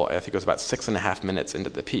until, I think it was about 6.5 minutes into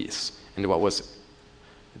the piece, into what was,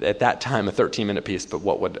 at that time, a 13-minute piece, but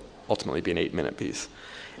what would ultimately be an 8-minute piece.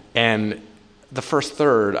 And the first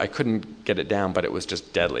third, I couldn't get it down, but it was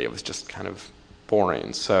just deadly. It was just kind of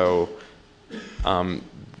boring. So the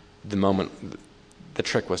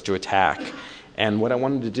trick was to attack. And what I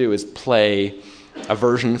wanted to do is play a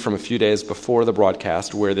version from a few days before the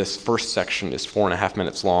broadcast where this first section is 4.5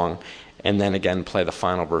 minutes long, and then again play the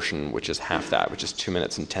final version, which is half that, which is 2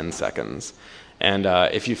 minutes and 10 seconds. And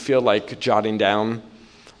if you feel like jotting down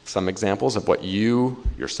some examples of what you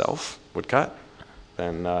yourself would cut,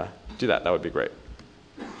 then do that. That would be great.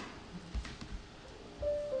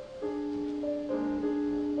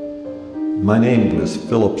 My name was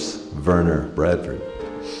Phillips Werner Bradford,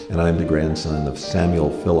 and I'm the grandson of Samuel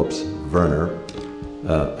Phillips Werner,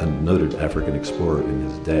 a noted African explorer in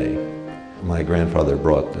his day. My grandfather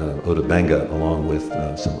brought Ota Benga along with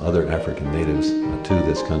some other African natives to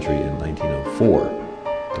this country in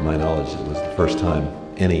 1904. To my knowledge, it was the first time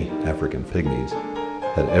any African pygmies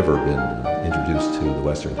had ever been introduced to the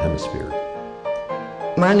Western Hemisphere.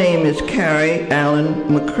 My name is Carrie Allen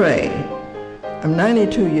McRae. I'm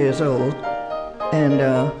 92 years old, and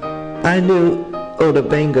I knew Ota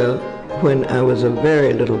Benga when I was a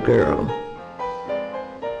very little girl.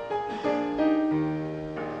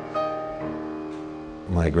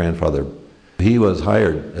 My grandfather, he was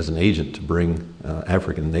hired as an agent to bring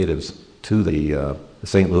African natives to the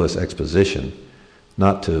St. Louis Exposition,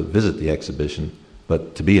 not to visit the exhibition,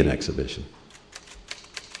 but to be an exhibition.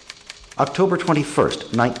 October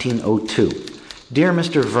 21st, 1902. Dear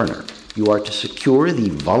Mr. Werner, you are to secure the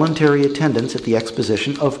voluntary attendance at the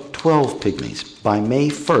exposition of 12 pygmies by May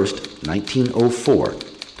 1st, 1904.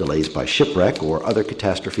 Delays by shipwreck or other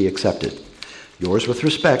catastrophe accepted. Yours with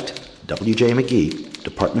respect, W.J. McGee,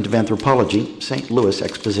 Department of Anthropology, St. Louis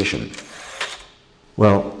Exposition.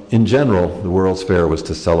 Well, in general, the World's Fair was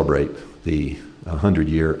to celebrate the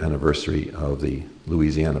 100-year anniversary of the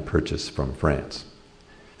Louisiana Purchase from France.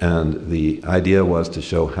 And the idea was to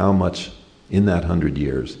show how much in that 100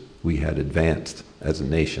 years we had advanced as a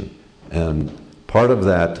nation. And part of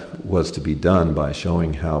that was to be done by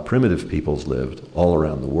showing how primitive peoples lived all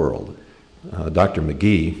around the world. Dr.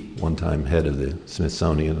 McGee, one time head of the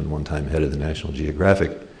Smithsonian and one time head of the National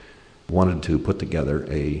Geographic, wanted to put together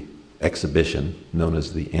an exhibition known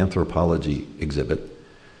as the Anthropology Exhibit.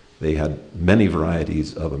 They had many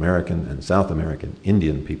varieties of American and South American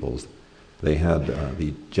Indian peoples. They had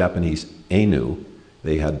the Japanese Ainu.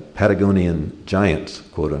 They had Patagonian giants,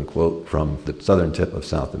 quote unquote, from the southern tip of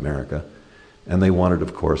South America. And they wanted,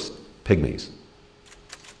 of course, pygmies.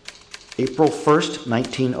 April 1st,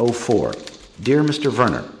 1904. Dear Mr.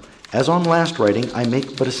 Werner, as on last writing, I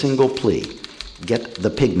make but a single plea. Get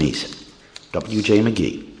the pygmies. W.J.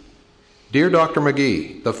 McGee. Dear Dr.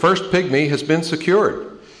 McGee, the first pygmy has been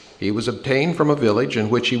secured. He was obtained from a village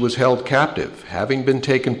in which he was held captive, having been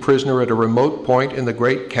taken prisoner at a remote point in the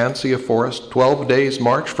great Kansia forest, 12 days'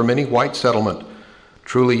 march from any white settlement.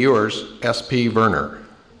 Truly yours, S.P. Werner.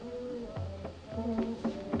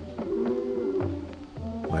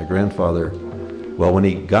 My grandfather, well, when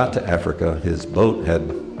he got to Africa, his boat had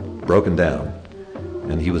broken down,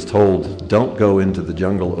 and he was told, don't go into the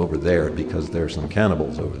jungle over there because there are some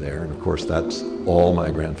cannibals over there. And of course, that's all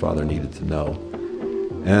my grandfather needed to know.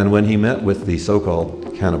 And when he met with the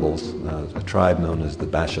so-called cannibals, a tribe known as the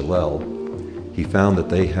Bachelel, he found that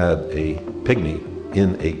they had a pygmy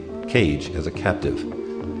in a cage as a captive.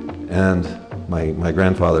 And my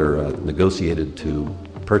grandfather negotiated to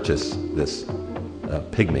purchase this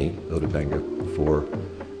pygmy, Oda Benga, for,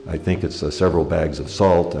 I think it's several bags of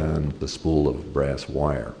salt and a spool of brass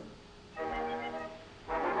wire.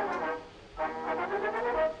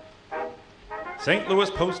 St. Louis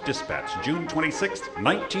Post-Dispatch, June 26,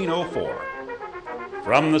 1904.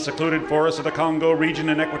 From the secluded forests of the Congo region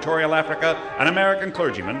in equatorial Africa, an American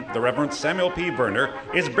clergyman, the Reverend Samuel P. Werner,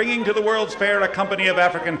 is bringing to the World's Fair a company of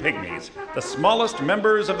African pygmies, the smallest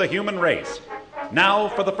members of the human race. Now,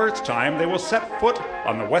 for the first time, they will set foot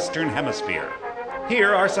on the Western Hemisphere.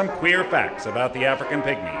 Here are some queer facts about the African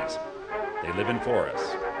pygmies. They live in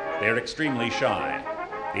forests. They are extremely shy.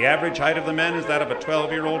 The average height of the men is that of a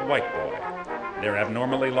 12-year-old white boy. Their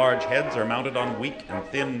abnormally large heads are mounted on weak and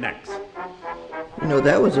thin necks. You know,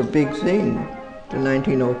 that was a big thing, the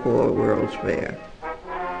 1904 World's Fair.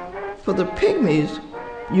 For the pygmies,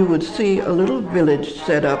 you would see a little village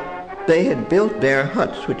set up. They had built their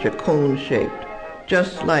huts, which are cone-shaped,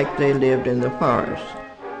 just like they lived in the forest.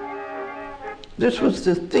 This was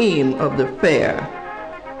the theme of the fair.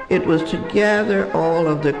 It was to gather all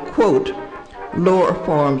of the, quote, lower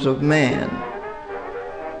forms of man.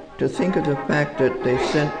 To think of the fact that they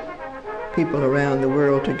sent people around the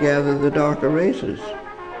world to gather the darker races.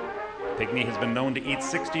 Pygmy has been known to eat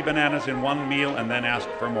 60 bananas in one meal and then ask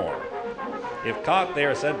for more. If caught, they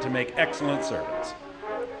are said to make excellent servants.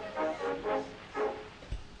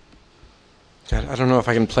 God, I don't know if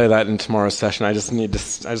I can play that in tomorrow's session. I just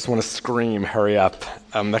want to scream, hurry up.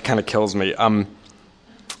 That kind of kills me.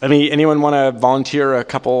 Anyone want to volunteer a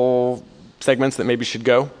couple segments that maybe should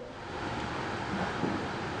go?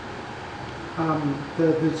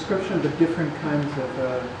 The description of the different kinds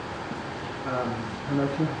of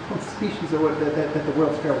species that the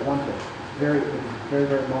World's Fair wanted, very, very,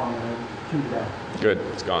 very long, and I tuned it out. Good,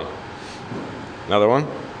 it's gone. Another one?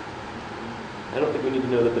 I don't think we need to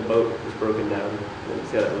know that the boat was broken down. I don't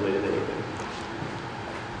see how that related to anything.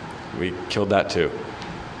 We killed that too.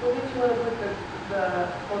 What did you want to put the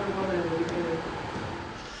older woman in the beginning?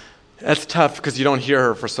 That's tough because you don't hear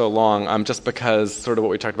her for so long. Just because sort of what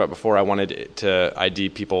we talked about before, I wanted to ID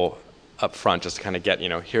people up front just to kind of get,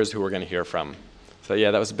 here's who we're going to hear from. So yeah,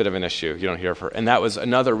 that was a bit of an issue. You don't hear from her. And that was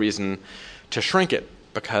another reason to shrink it,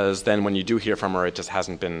 because then when you do hear from her, it just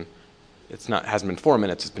hasn't been 4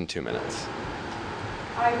 minutes, it's been 2 minutes.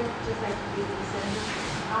 I would just like to be listened.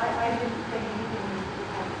 I didn't think anything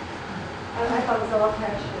was I thought it was all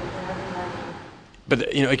passion and everything.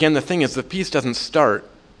 But again, the thing is, the piece doesn't start.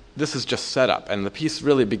 This is just set up, and the piece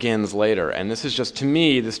really begins later. And this is just, to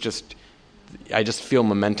me, I just feel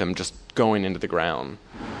momentum just going into the ground.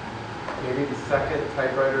 Maybe the second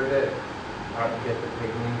typewriter bit, how to get the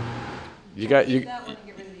pygmy.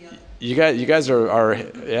 You guys are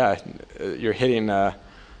yeah, you're hitting,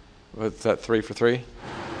 what's that, 3 for 3? The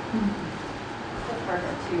first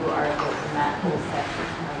two articles in that whole section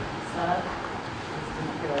set up. I just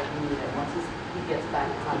didn't feel like we needed it. Once he gets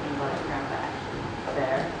back talking about his grandpa actually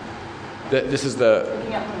there. This is the...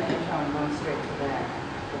 Looking up from the intro and going straight to there.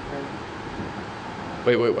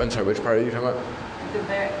 Wait, I'm sorry, which part are you talking about? You've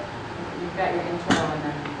got your intro and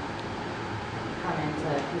then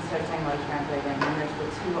he starts talking about his grandpa again, and then there's the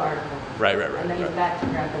two articles. Right. And then he's back to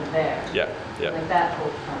grandpa there. Yeah. Like that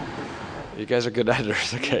whole chunk. You guys are good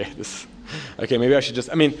editors. Okay, maybe I should just...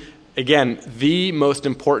 again, the most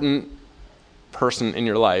important person in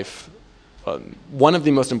your life, one of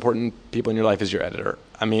the most important people in your life is your editor.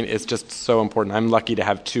 It's just so important. I'm lucky to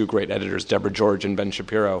have two great editors, Deborah George and Ben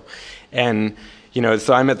Shapiro. And,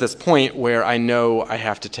 so I'm at this point where I know I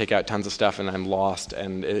have to take out tons of stuff and I'm lost.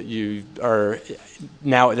 And you are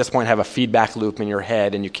now at this point have a feedback loop in your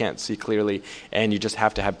head and you can't see clearly. And you just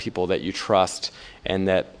have to have people that you trust and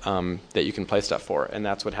that you can play stuff for. And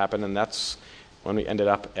that's what happened. And that's when we ended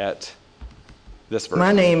up at this version.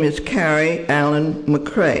 My name is Carrie Allen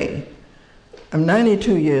McCrae. I'm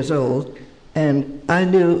 92 years old, and I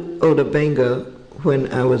knew Oda Benga when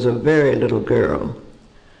I was a very little girl.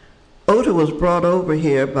 Oda was brought over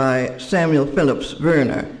here by Samuel Phillips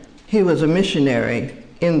Werner. He was a missionary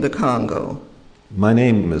in the Congo. My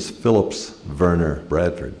name is Phillips Werner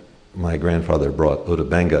Bradford. My grandfather brought Oda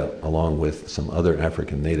Benga along with some other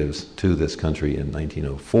African natives to this country in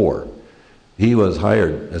 1904. He was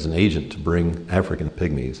hired as an agent to bring African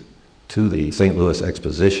pygmies to the St. Louis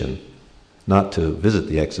Exposition, not to visit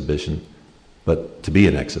the exhibition, but to be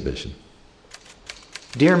an exhibition.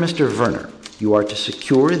 Dear Mr. Werner, you are to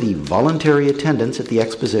secure the voluntary attendance at the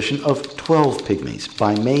exposition of 12 pygmies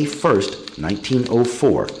by May 1st,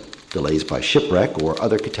 1904. Delays by shipwreck or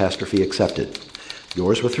other catastrophe accepted.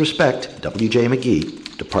 Yours with respect, W.J.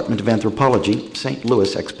 McGee, Department of Anthropology, St.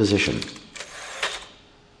 Louis Exposition.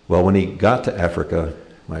 Well, when he got to Africa,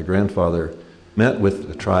 my grandfather met with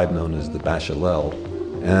a tribe known as the Bachelel,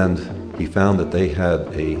 and he found that they had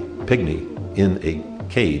a pygmy in a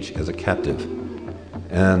cage as a captive.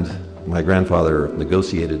 And my grandfather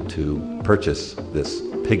negotiated to purchase this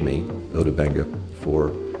pygmy, Otobenga,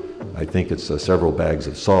 for, I think it's several bags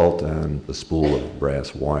of salt and a spool of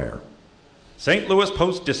brass wire. St. Louis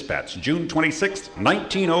Post-Dispatch, June 26,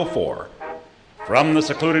 1904. From the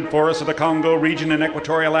secluded forests of the Congo region in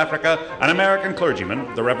equatorial Africa, an American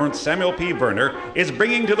clergyman, the Reverend Samuel P. Werner, is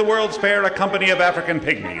bringing to the World's Fair a company of African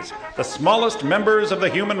pygmies, the smallest members of the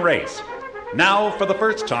human race. Now, for the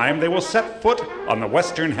first time, they will set foot on the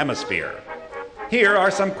Western Hemisphere. Here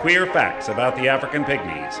are some queer facts about the African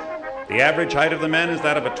pygmies. The average height of the men is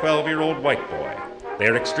that of a 12-year-old white boy. They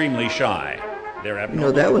are extremely shy.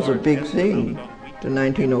 That was a big thing, the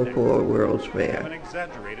 1904 World's Fair.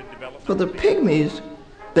 For the pygmies,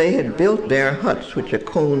 they had built their huts, which are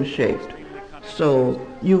cone-shaped. So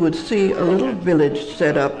you would see a little village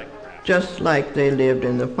set up just like they lived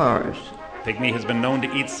in the forest. Pygmy has been known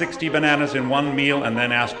to eat 60 bananas in one meal and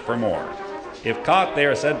then ask for more. If caught, they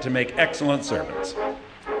are said to make excellent servants.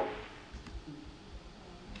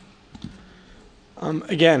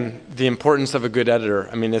 Again, the importance of a good editor.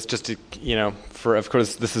 I mean, it's just, of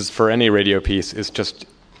course, this is for any radio piece, is just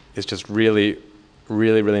really,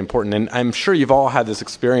 really, really important. And I'm sure you've all had this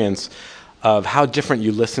experience of how different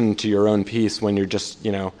you listen to your own piece when you're just,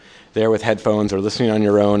 there with headphones or listening on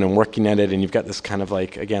your own and working at it, and you've got this kind of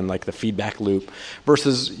like the feedback loop,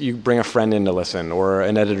 versus you bring a friend in to listen, or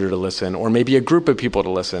an editor to listen, or maybe a group of people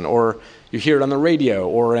to listen, or you hear it on the radio,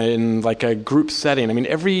 or in like a group setting. I mean,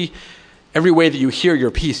 every way that you hear your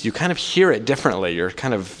piece, you kind of hear it differently. You're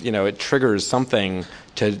kind of, it triggers something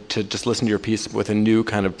to just listen to your piece with a new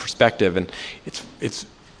kind of perspective, and it's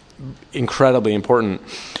incredibly important.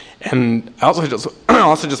 And I also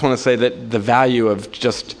just want to say that the value of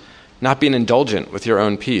just not being indulgent with your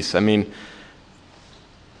own piece. I mean,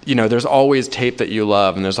 there's always tape that you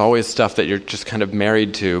love, and there's always stuff that you're just kind of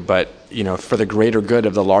married to, but, for the greater good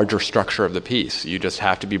of the larger structure of the piece, you just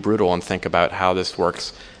have to be brutal and think about how this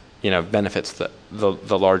works, benefits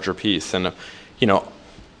the larger piece. And,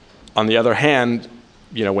 on the other hand,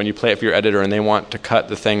 when you play it for your editor and they want to cut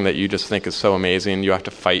the thing that you just think is so amazing, you have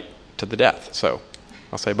to fight to the death. So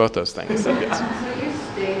I'll say both those things. So you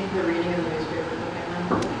staged the reading of the newspaper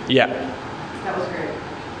campaign? Yeah. That was great.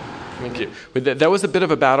 Thank you. That was a bit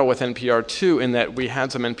of a battle with NPR, too, in that we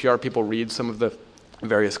had some NPR people read some of the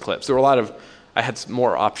various clips. There were I had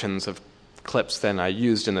more options of clips than I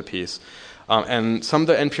used in the piece. And some of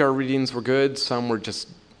the NPR readings were good, some were just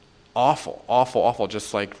awful,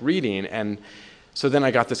 just like reading. And so then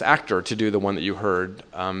I got this actor to do the one that you heard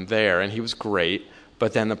there, and he was great.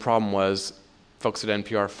 But then the problem was folks at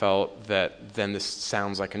NPR felt that then this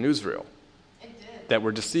sounds like a newsreel. It did. That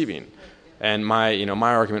we're deceiving. And my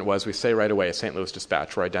argument was, we say right away, St. Louis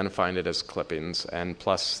Dispatch, we're identifying it as clippings, and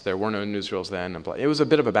plus there were no newsreels then. And it was a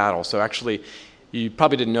bit of a battle. So actually, you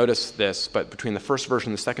probably didn't notice this, but between the first version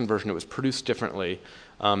and the second version, it was produced differently.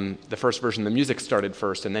 The first version, the music started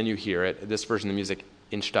first, and then you hear it. This version, the music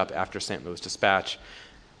inched up after St. Louis Dispatch.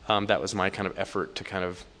 That was my kind of effort to kind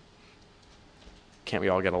of, can't we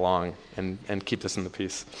all get along and keep this in the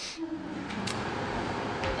piece?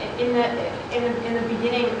 In the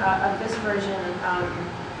beginning of this version,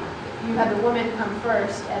 you had the woman come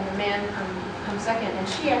first and the man come second, and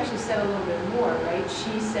she actually said a little bit more, right?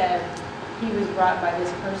 She said he was brought by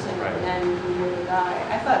this person, right, and then he would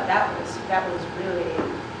die. I thought that was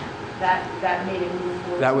really that made it move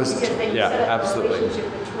forward. That was, because they set up a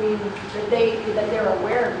relationship between that they're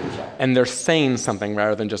aware of each other. And they're saying something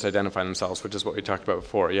rather than just identifying themselves, which is what we talked about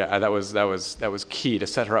before. Yeah, that was key to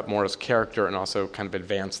set her up more as character and also kind of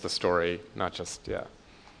advance the story, not just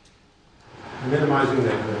Minimizing the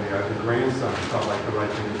grandson felt like the right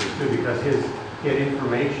thing to do too, because he had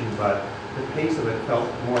information, but the pace of it felt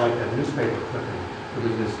more like a newspaper clipping. It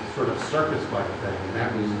was this sort of circus-like thing,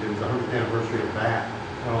 and it was the 100th anniversary of that,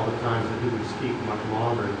 and all the times that he would speak much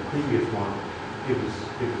longer. In the previous one, it was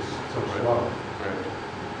so slow. Right.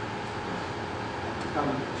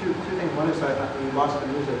 Two things. One is I thought we lost the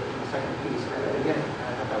music in the second piece at the beginning, and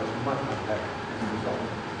I thought that was much better as a result.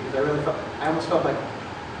 Because I almost felt like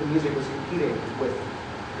the music was competing with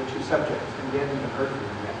the two subjects, and we hadn't even heard from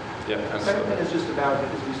them yet. Yeah, the second thing is just about,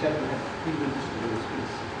 because we said we had 3 weeks to do this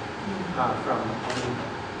piece, from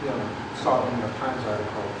saw the New York Times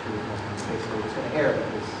article to basically it's going to air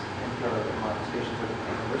because NPR and a lot of stations are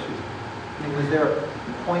anniversaries. I mean, was there a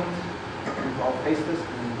point, we've all faced this,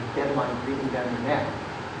 and deadline breathing down your neck,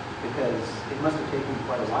 because it must have taken you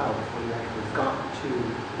quite a while before you actually got to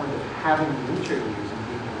the point of having the interviews and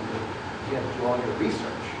being able to do all your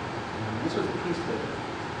research. This was the piece that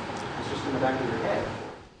was just in the back of your head.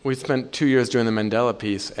 We spent 2 years doing the Mandela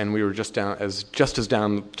piece, and we were just as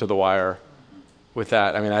down to the wire with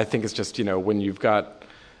that. I mean, I think it's just, when you've got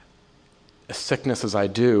a sickness as I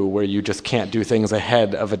do, where you just can't do things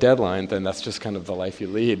ahead of a deadline, then that's just kind of the life you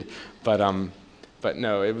lead. But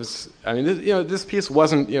no, it was. I mean, this piece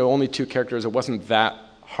wasn't, only 2 characters. It wasn't that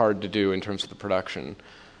hard to do in terms of the production.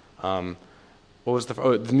 What was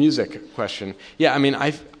the music question? Yeah, I mean,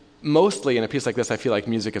 mostly in a piece like this, I feel like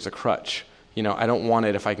music is a crutch. I don't want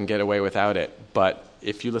it if I can get away without it. But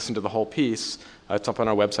if you listen to the whole piece, it's up on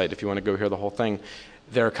our website if you want to go hear the whole thing.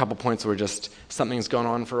 There are a couple points where just something's gone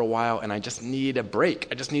on for a while, and I just need a break.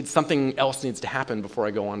 I just need something else needs to happen before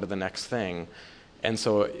I go on to the next thing. And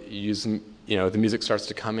so the music starts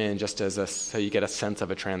to come in just so you get a sense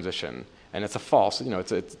of a transition. And it's a false,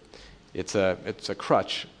 it's a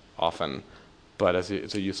crutch often, but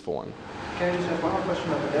it's a useful one. Can I just ask one more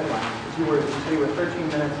question about the deadline? You said you were 13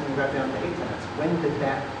 minutes and you got down to 8 minutes. When did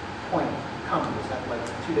that point come? Was that like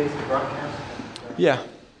 2 days to broadcast? Yeah.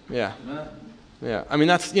 I mean,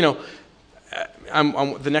 that's, the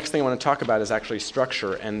next thing I want to talk about is actually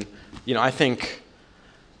structure. And, I think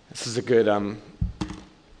this is a good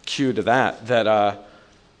cue to that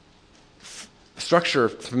structure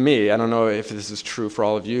for me, I don't know if this is true for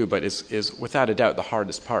all of you, but is without a doubt the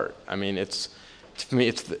hardest part. I mean, for me,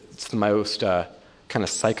 it's the most kind of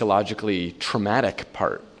psychologically traumatic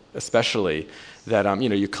part, especially that,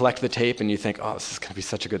 you collect the tape and you think, oh, this is going to be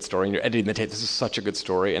such a good story, and you're editing the tape, this is such a good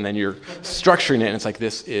story, and then you're structuring it, and it's like,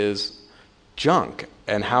 this is junk,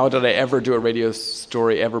 and how did I ever do a radio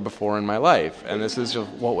story ever before in my life? And this is just,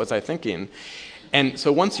 what was I thinking? And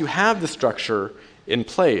so once you have the structure in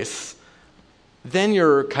place, then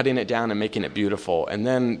you're cutting it down and making it beautiful, and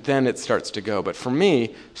then it starts to go. But for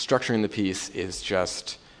me, structuring the piece is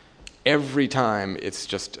just, every time it's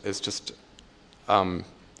just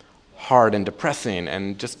hard and depressing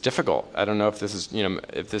and just difficult. I don't know if this is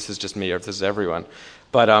just me or if this is everyone,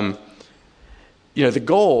 but the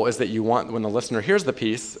goal is that you want, when the listener hears the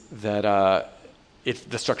piece, that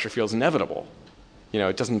the structure feels inevitable.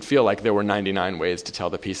 It doesn't feel like there were 99 ways to tell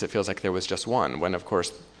the piece. It feels like there was just one. When, of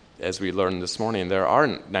course, as we learned this morning, there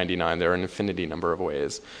aren't 99. There are an infinity number of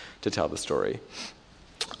ways to tell the story.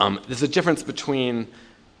 There's a difference between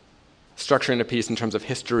structuring a piece in terms of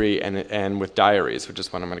history and with diaries, which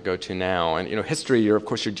is what I'm going to go to now. And history, you're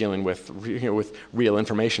dealing with with real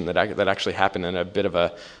information that actually happened in a bit of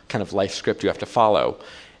a kind of life script you have to follow.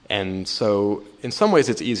 And so in some ways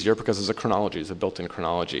it's easier because there's a chronology, there's a built-in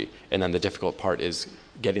chronology, and then the difficult part is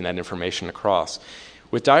getting that information across.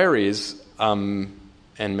 With diaries and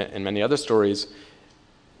many other stories,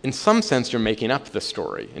 in some sense, you're making up the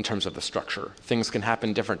story in terms of the structure. Things can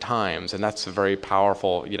happen different times, and that's a very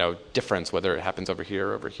powerful, difference, whether it happens over here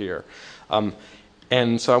or over here.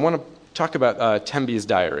 And so I want to talk about Tembi's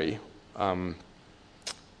diary,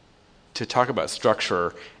 to talk about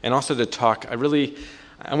structure, and also to talk,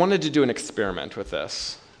 I wanted to do an experiment with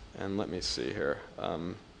this. And let me see here.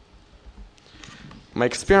 My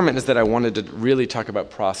experiment is that I wanted to really talk about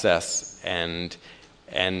process and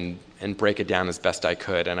break it down as best I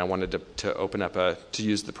could, and I wanted to open up to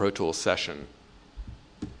use the Pro Tools session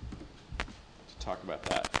to talk about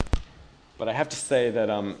that. But I have to say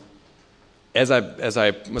that as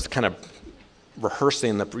I was kind of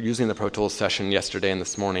rehearsing using the Pro Tools session yesterday and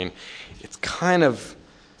this morning, it's kind of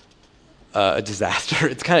a disaster.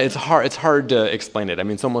 It's hard to explain it. I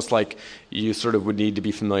mean, it's almost like you sort of would need to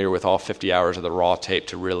be familiar with all 50 hours of the raw tape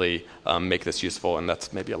to really make this useful, and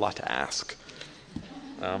that's maybe a lot to ask.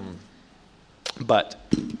 But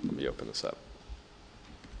let me open this up.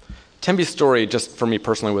 Tembi's story, just for me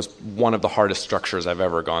personally, was one of the hardest structures I've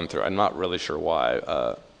ever gone through. I'm not really sure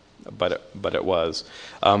why, but it was.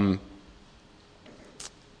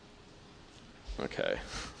 Okay.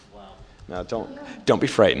 Wow. Now don't be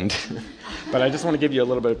frightened. But I just want to give you a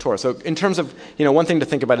little bit of tour. So in terms of, one thing to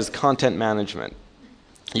think about is content management.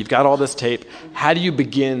 You've got all this tape. How do you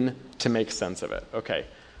begin to make sense of it? Okay.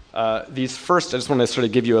 I just want to sort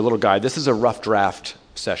of give you a little guide. This is a rough draft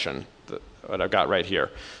session, what I've got right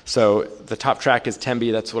here. So the top track is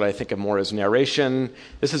Tembi. That's what I think of more as narration.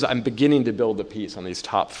 I'm beginning to build the piece on these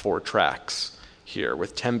top 4 tracks here,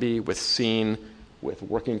 with Tembi, with scene, with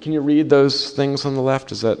working. Can you read those things on the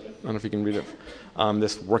left? I don't know if you can read it.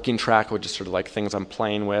 This working track, which is sort of like things I'm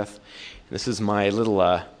playing with. This is my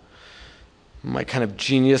little, my kind of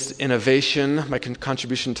genius innovation, my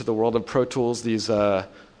contribution to the world of Pro Tools, these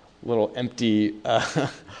little empty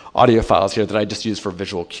audio files here that I just use for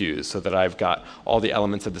visual cues, so that I've got all the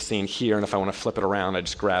elements of the scene here, and if I want to flip it around, I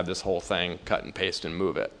just grab this whole thing, cut and paste, and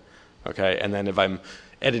move it. Okay, and then if I'm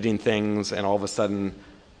editing things and all of a sudden,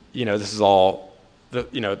 this is all,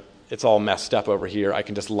 it's all messed up over here, I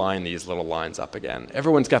can just line these little lines up again.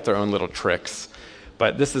 Everyone's got their own little tricks,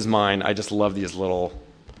 but this is mine. I just love these little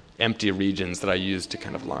empty regions that I use to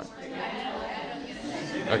kind of line.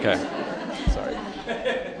 Okay, sorry.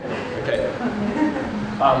 Okay.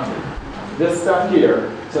 This stuff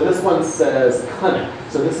here, so this one says clinic.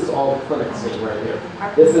 So this is all the clinic scene right here.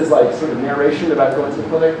 This is like sort of narration about going to the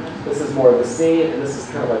clinic. This is more of the scene, and this is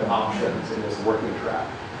kind of like options in this working track.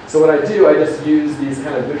 So what I do, I just use these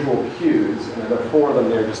kind of visual cues, and there are 4 of them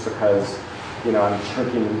there just because, I'm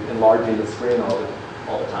shrinking, enlarging the screen all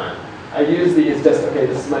the time. I use these just, okay,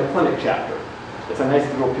 this is my clinic chapter. It's a nice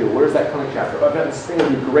visual cue. Where's that clinic chapter? Oh, I've got this thing that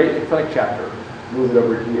would be great in clinic chapter. Move it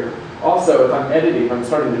over here. Also, if I'm editing, if I'm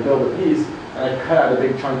starting to build a piece, and I cut out a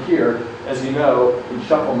big chunk here, as you know, in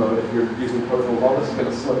shuffle mode, if you're using Pro Tools, all this is going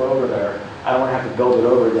to slip over there. I don't want to have to build it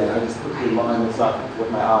over again. I just quickly line this up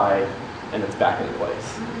with my eye, and it's back in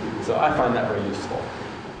place. So I find that very useful.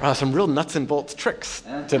 Some real nuts and bolts tricks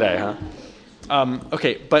today, huh?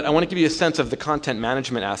 Okay, but I want to give you a sense of the content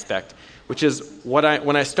management aspect, which is when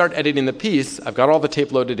I start editing the piece, I've got all the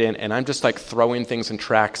tape loaded in, and I'm just like throwing things in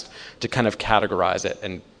tracks to kind of categorize it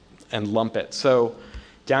and lump it. So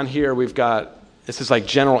down here we've got, this is like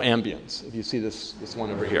general ambience. If you see this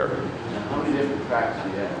one over here. How many different tracks do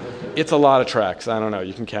you have? It's a lot of tracks. I don't know.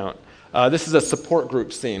 You can count. This is a support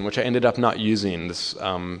group scene, which I ended up not using. This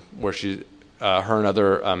where her and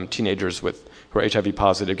other teenagers who are HIV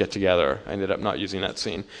positive get together. I ended up not using that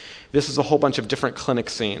scene. This is a whole bunch of different clinic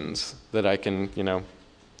scenes that I can,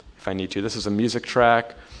 if I need to. This is a music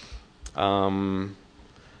track.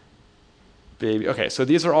 Okay, so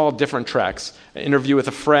these are all different tracks. An interview with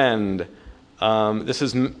a friend. This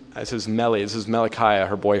is Melly. This is Melikiah,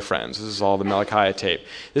 her boyfriend. This is all the Melikiah tape.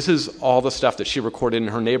 This is all the stuff that she recorded in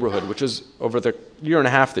her neighborhood, which is over the year and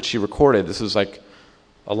a half that she recorded. This is like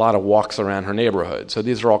a lot of walks around her neighborhood. So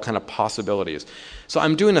these are all kind of possibilities. So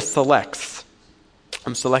I'm doing a selects.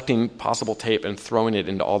 I'm selecting possible tape and throwing it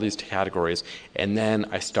into all these categories, and then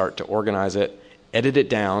I start to organize it, edit it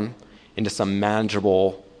down into some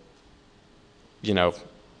manageable,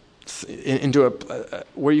 into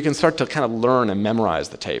where you can start to kind of learn and memorize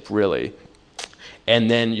the tape, really. And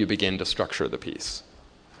then you begin to structure the piece.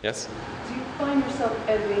 Yes? Do you find yourself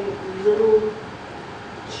editing little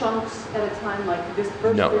chunks at a time, like this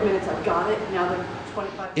first 3 minutes, I've got it, now they're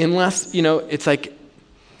 25 Unless, it's like,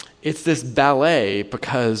 it's this ballet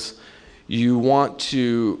because you want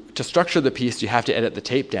to structure the piece, you have to edit the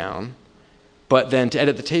tape down, but then to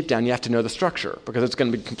edit the tape down, you have to know the structure because it's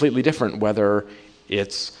going to be completely different whether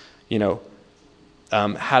it's,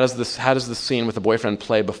 how does the scene with the boyfriend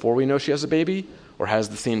play before we know she has a baby, or how does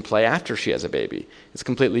the scene play after she has a baby? It's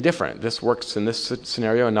completely different. This works in this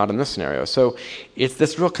scenario and not in this scenario. So it's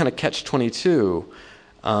this real kind of catch-22,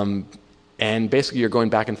 and basically you're going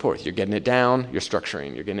back and forth. You're getting it down, you're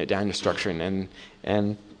structuring. You're getting it down, you're structuring.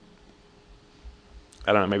 And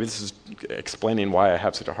I don't know, maybe this is explaining why I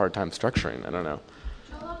have such a hard time structuring. I don't know.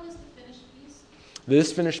 How long is the finished piece?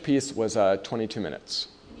 This finished piece was 22 minutes.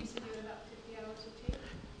 You said you had about 50 hours of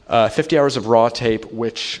tape? 50 hours of raw tape,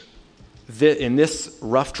 which in this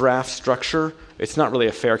rough draft structure, it's not really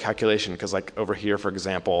a fair calculation because like over here, for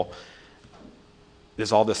example,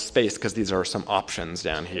 there's all this space because these are some options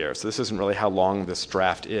down here. So this isn't really how long this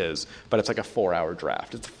draft is, but it's like a 4-hour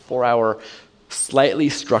draft. It's a 4-hour, slightly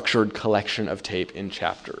structured collection of tape in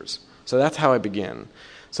chapters. So that's how I begin.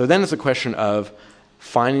 So then it's a question of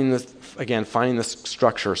finding the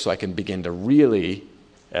structure so I can begin to really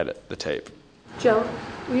edit the tape. Joe,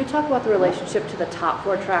 will you talk about the relationship to the top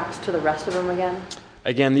 4 tracks to the rest of them again?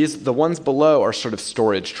 Again, the ones below are sort of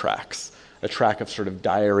storage tracks. A track of sort of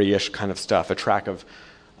diary-ish kind of stuff, a track of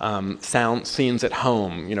sound scenes at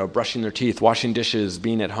home, brushing their teeth, washing dishes,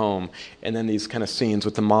 being at home, and then these kind of scenes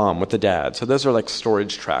with the mom, with the dad. So those are like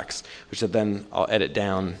storage tracks, which then I'll edit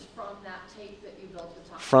down from that tape that you built the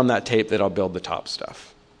top. From that tape that I'll build the top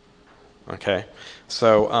stuff. Okay,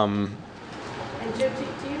 so. And Joe, do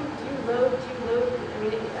you load? I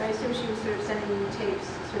mean, I assume she was sort of sending you tapes,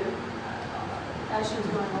 sort of as she was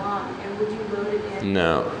going along, and would you load it in?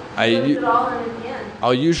 No, load it all in at the end.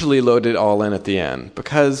 I'll usually load it all in at the end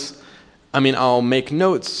because, I'll make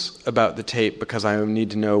notes about the tape because I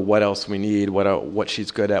need to know what else we need, what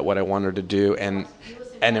she's good at, what I want her to do, and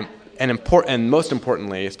most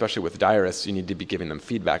importantly, especially with diarists, you need to be giving them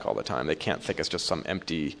feedback all the time. They can't think it's just some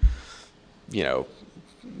empty,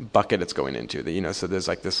 bucket it's going into. So there's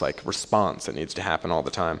like this like response that needs to happen all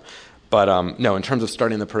the time. But no, in terms of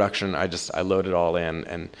starting the production, I load it all in,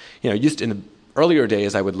 and used in the earlier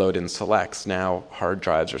days I would load in selects. Now hard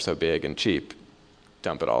drives are so big and cheap,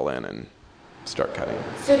 dump it all in and start cutting.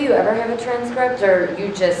 So do you ever have a transcript, or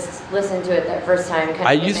you just listen to it that first time?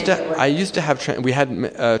 I used to have we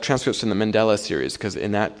had transcripts in the Mandela series, because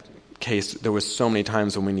in that case there was so many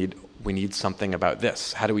times when we need something about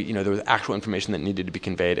this. How do we, there was actual information that needed to be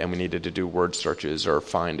conveyed, and we needed to do word searches or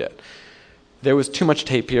find it. There was too much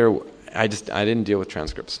tape here. I didn't deal with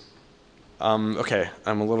transcripts. Okay,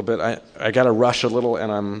 I'm a little bit, I got to rush a little,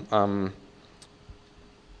 and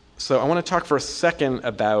so I want to talk for a second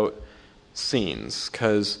about scenes,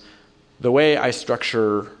 because the way I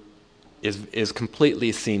structure is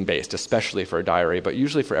completely scene-based, especially for a diary, but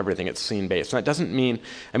usually for everything it's scene-based. And that doesn't mean,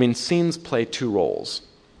 scenes play two roles.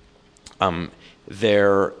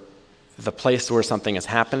 They're the place where something is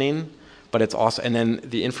happening, but it's also, and then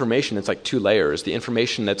the information, it's like two layers. The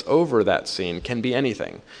information that's over that scene can be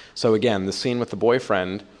anything. So again, the scene with the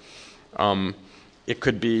boyfriend, it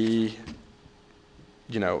could be,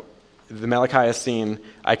 the Malachi scene,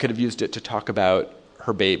 I could have used it to talk about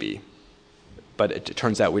her baby, but it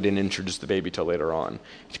turns out we didn't introduce the baby till later on.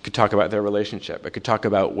 It could talk about their relationship. It could talk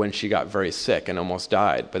about when she got very sick and almost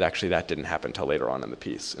died, but actually that didn't happen till later on in the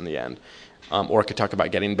piece, in the end. Or it could talk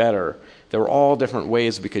about getting better. There were all different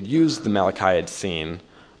ways we could use the Malachi scene,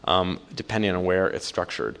 depending on where it's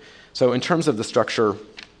structured. So in terms of the structure,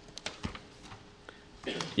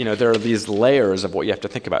 there are these layers of what you have to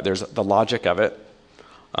think about. There's the logic of it,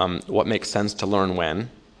 what makes sense to learn when.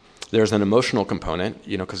 There's an emotional component,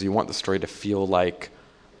 because you want the story to feel like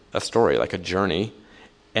a story, like a journey.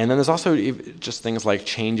 And then there's also just things like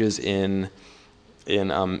changes in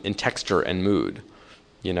texture and mood.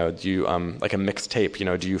 Do you, like a mixed tape,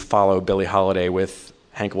 do you follow Billie Holiday with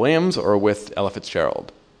Hank Williams or with Ella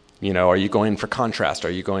Fitzgerald? Are you going for contrast?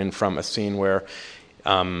 Are you going from a scene where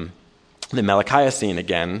the Malachi scene,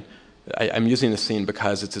 again, I'm using the scene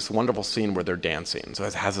because it's this wonderful scene where they're dancing, so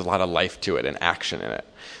it has a lot of life to it and action in it.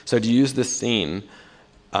 So to use this scene,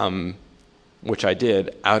 which I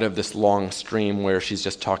did, out of this long stream where she's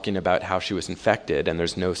just talking about how she was infected and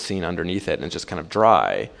there's no scene underneath it and it's just kind of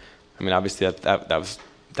dry, obviously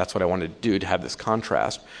that's what I wanted to do, to have this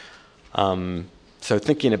contrast. So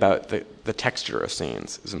thinking about the texture of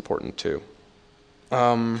scenes is important too.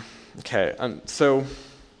 Okay, so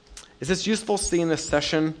is this useful seeing this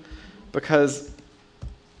session? Because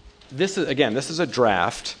this is a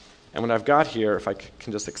draft, and what I've got here, if I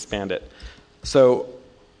can just expand it. So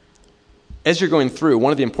as you're going through,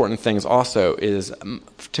 one of the important things also is,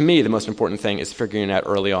 to me, the most important thing is figuring out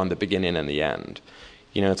early on the beginning and the end.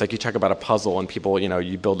 It's like you talk about a puzzle, and people,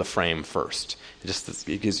 you build a frame first.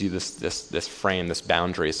 It gives you this frame, this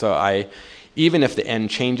boundary. So even if the end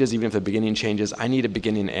changes, even if the beginning changes, I need a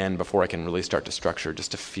beginning and end before I can really start to structure,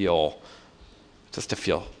 just to feel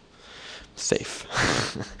safe.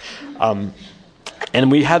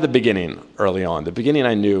 And we had the beginning early on. The beginning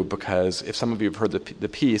I knew because if some of you have heard the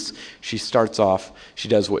piece, she starts off, she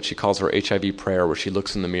does what she calls her HIV prayer, where she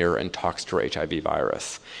looks in the mirror and talks to her HIV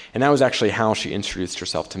virus. And that was actually how she introduced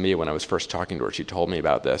herself to me when I was first talking to her. She told me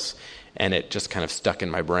about this, and it just kind of stuck in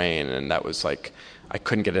my brain, and that was like, I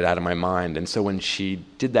couldn't get it out of my mind. And so when she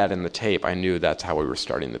did that in the tape, I knew that's how we were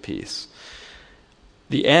starting the piece.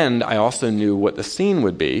 The end, I also knew what the scene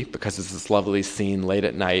would be, because it's this lovely scene late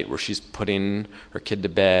at night where she's putting her kid to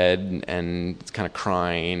bed and it's kind of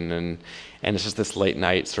crying, and it's just this late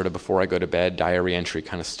night, sort of before I go to bed, diary entry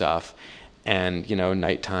kind of stuff. And,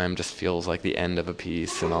 nighttime just feels like the end of a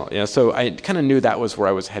piece and all. So I kind of knew that was where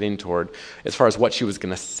I was heading toward. As far as what she was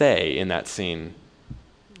going to say in that scene,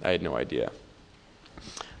 I had no idea.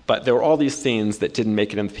 But there were all these scenes that didn't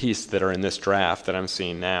make it in the piece that are in this draft that I'm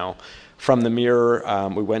seeing now. From the mirror,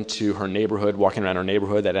 we went to her neighborhood, walking around her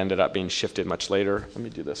neighborhood. That ended up being shifted much later. Let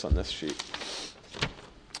me do this on this sheet.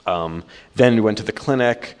 Then we went to the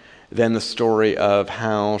clinic, then the story of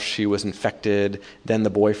how she was infected, then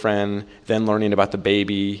the boyfriend, then learning about the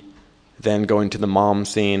baby, then going to the mom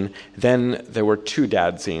scene. Then there were two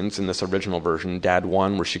dad scenes in this original version. Dad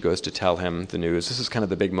 1, where she goes to tell him the news. This is kind of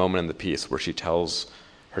the big moment in the piece where she tells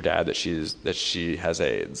her dad that she has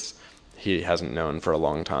AIDS. He hasn't known for a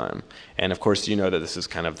long time. And of course, that this is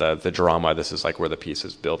kind of the drama. This is like where the piece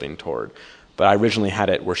is building toward. But I originally had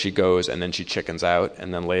it where she goes and then she chickens out,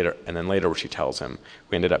 and then later where she tells him.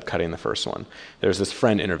 We ended up cutting the first one. There's this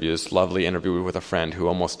friend interview, this lovely interview with a friend who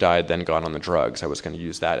almost died, then got on the drugs. I was going to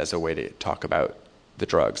use that as a way to talk about the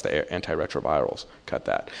drugs, the antiretrovirals. Cut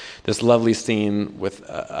that. This lovely scene with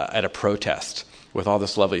at a protest with all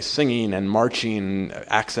this lovely singing and marching,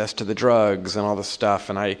 access to the drugs and all this stuff.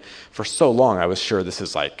 And for so long, I was sure this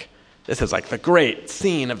is like the great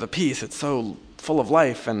scene of the piece. It's so full of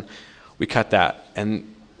life. And we cut that.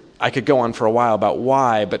 And I could go on for a while about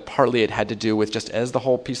why, but partly it had to do with just as the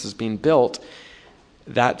whole piece is being built,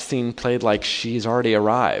 that scene played like she's already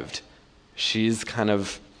arrived. She's kind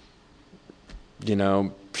of,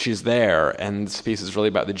 she's there, and this piece is really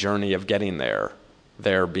about the journey of getting there.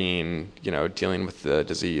 There being, dealing with the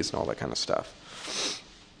disease and all that kind of stuff.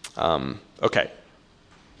 Okay.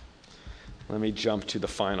 Let me jump to the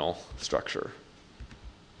final structure.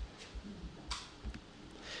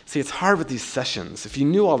 See, it's hard with these sessions. If you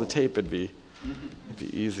knew all the tape, it'd be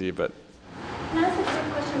easy, but... Can I ask a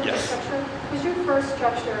quick question about the structure? Was your first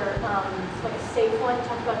structure like a safe one?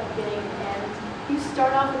 Talk about the beginning and end. You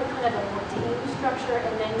start off with a kind of a more team structure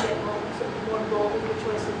and then get more bold with your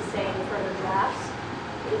choice of saying further drafts.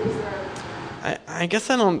 Is there... I guess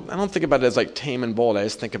I don't think about it as like tame and bold. I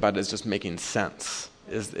just think about it as just making sense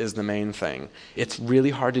is the main thing. It's really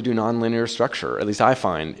hard to do nonlinear structure, at least I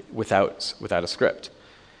find, without a script.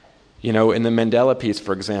 In the Mandela piece,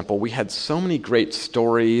 for example, we had so many great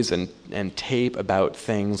stories and tape about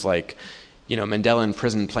things like, Mandela in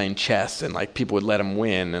prison playing chess, and like people would let him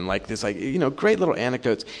win, and like this great little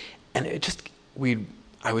anecdotes, and it just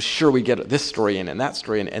I was sure we'd get this story in and that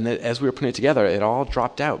story in, and as we were putting it together, it all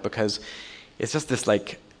dropped out because it's just this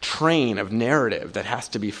like train of narrative that has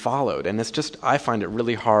to be followed, and it's just, I find it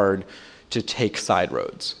really hard to take side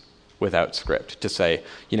roads without script, to say,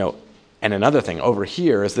 and another thing, over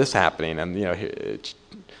here is this happening, and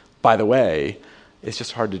by the way, it's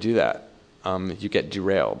just hard to do that. You get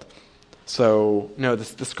derailed. So no,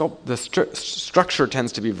 the structure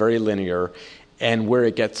tends to be very linear, and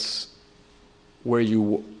once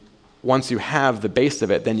you have the base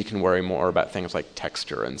of it, then you can worry more about things like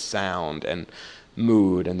texture and sound and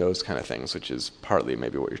mood and those kind of things, which is partly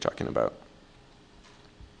maybe what you're talking about.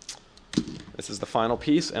 This is the final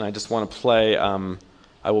piece, and I just want to play.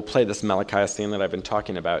 I will play this Malachi scene that I've been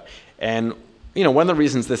talking about. And, one of the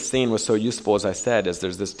reasons this scene was so useful, as I said, is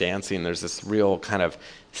there's this dancing, there's this real kind of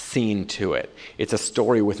scene to it. It's a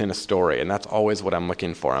story within a story, and that's always what I'm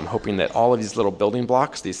looking for. I'm hoping that all of these little building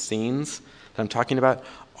blocks, these scenes that I'm talking about,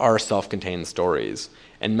 are self-contained stories.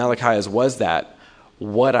 And Malachi's was that,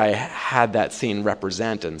 what I had that scene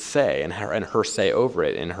represent and say, and her say over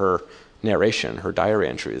it in her narration, her diary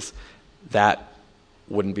entries, that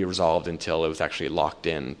wouldn't be resolved until it was actually locked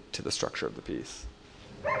in to the structure of the piece.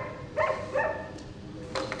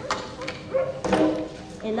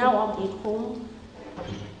 And now I'm at home.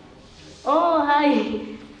 Oh,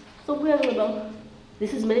 hi. So weird about.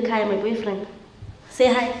 This is Malachi, my boyfriend.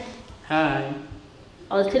 Say hi. Hi.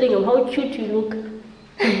 I was telling him how cute you look.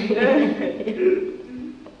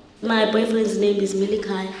 My boyfriend's name is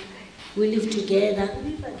Malachi. We live together.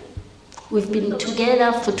 We've been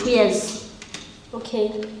together for 2 years.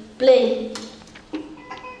 Okay, play.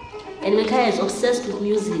 And Malachi is obsessed with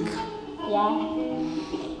music. Yeah.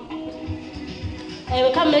 Hey,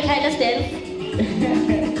 we come, Malachi, let's dance.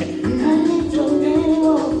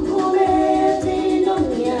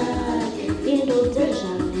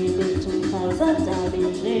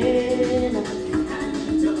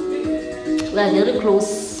 We are very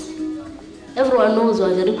close. Everyone knows we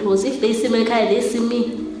are very close. If they see Malachi, they see me.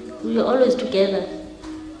 We are always together.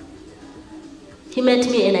 He met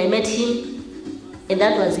me and I met him, and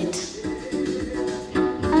that was it.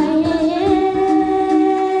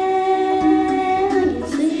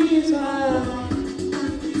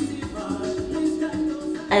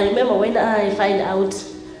 I remember when I found out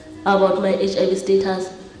about my HIV status,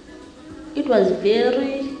 it was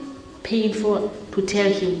very painful to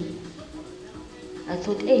tell him. I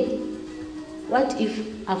thought, hey, what if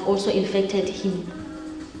I've also infected him?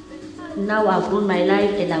 Now I've ruined my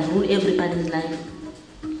life and I've ruined everybody's life.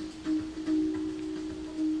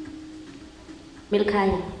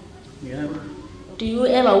 Malachi, Yeah. do you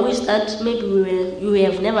ever wish that maybe you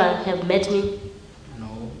have never have met me?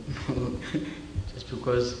 No. Just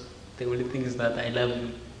because the only thing is that I love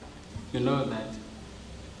you. You know that.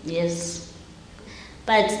 Yes.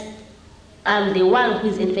 But I'm the one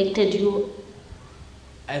who's infected you.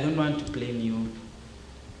 I don't want to blame you.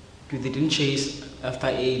 You didn't chase after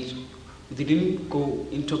AIDS. You didn't go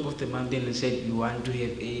in top of the mountain and said you want to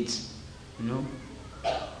have AIDS,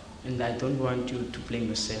 And I don't want you to blame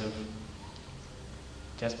yourself.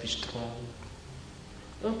 Just be strong.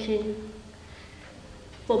 Okay.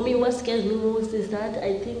 For me, what scares me most is that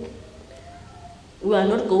I think we are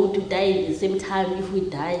not going to die at the same time if we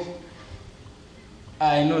die.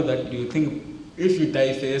 I know that you think if you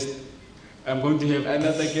die first, I'm going to have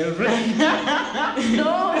another girlfriend.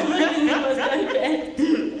 No, nothing was that.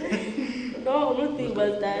 No, nothing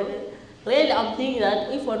was that. Really, I'm thinking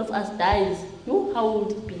that if one of us dies, how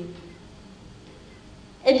would it be?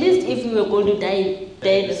 At least if we were going to die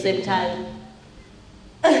at the same time.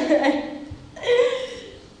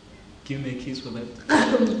 Give me a kiss for that.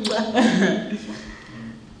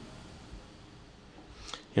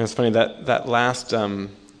 It's funny that last.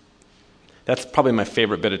 That's probably my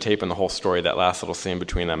favorite bit of tape in the whole story. That last little scene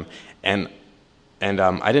between them, and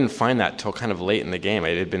I didn't find that till kind of late in the game. I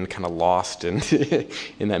had been kind of lost in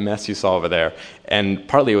in that mess you saw over there, and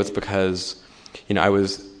partly it was because, I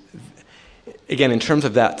was. Again, in terms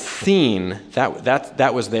of that scene,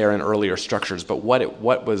 that was there in earlier structures, but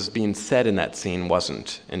what was being said in that scene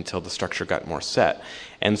wasn't until the structure got more set.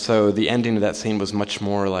 And so the ending of that scene was much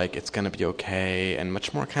more like it's going to be okay, and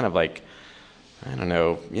much more kind of like, I don't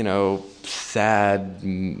know, sad.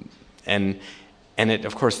 And it,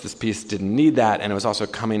 of course, this piece didn't need that, and it was also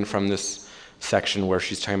coming from this section where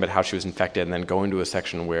she's talking about how she was infected, and then going to a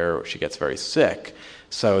section where she gets very sick.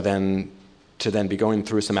 So then to then be going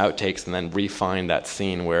through some outtakes and then refine that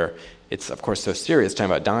scene where it's, of course, so serious,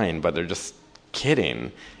 talking about dying, but they're just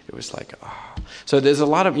kidding. It was like, oh. So there's a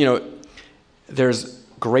lot of, there's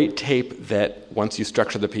great tape that once you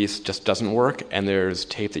structure the piece just doesn't work, and there's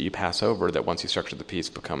tape that you pass over that once you structure the piece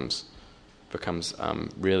becomes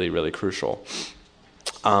really, really crucial.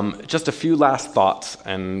 Just a few last thoughts,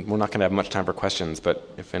 and we're not going to have much time for questions, but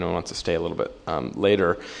if anyone wants to stay a little bit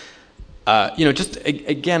later. Just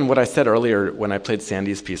again, what I said earlier when I played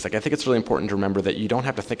Sandy's piece, I think it's really important to remember that you don't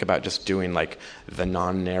have to think about just doing the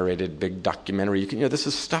non-narrated big documentary. This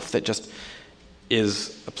is stuff that just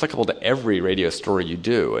is applicable to every radio story you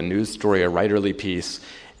do, a news story, a writerly piece,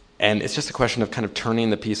 and it's just a question of kind of turning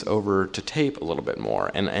the piece over to tape a little bit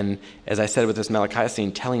more. And as I said with this Malachi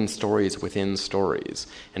scene, telling stories within stories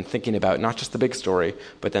and thinking about not just the big story,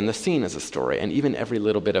 but then the scene as a story, and even every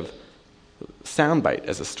little bit of soundbite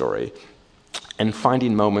as a story. And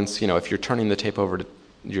finding moments, if you're turning the tape over to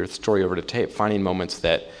your story over to tape, finding moments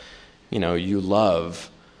that, you love,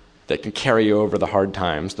 that can carry you over the hard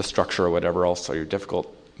times, the structure or whatever else, or your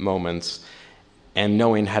difficult moments, and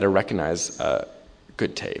knowing how to recognize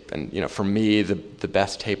good tape. And, for me, the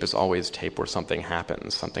best tape is always tape where something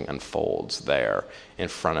happens, something unfolds there in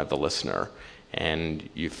front of the listener, and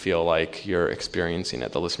you feel like you're experiencing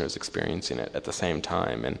it, the listener's experiencing it at the same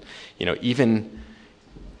time. And,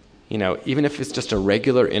 even if it's just a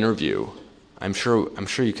regular interview, I'm sure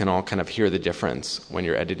you can all kind of hear the difference when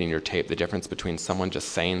you're editing your tape, the difference between someone just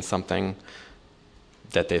saying something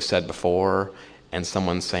that they've said before and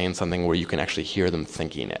someone saying something where you can actually hear them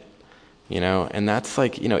thinking it, and that's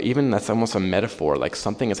even that's almost a metaphor, like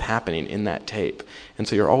something is happening in that tape. And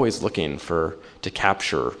so you're always looking to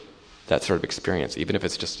capture that sort of experience, even if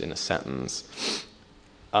it's just in a sentence.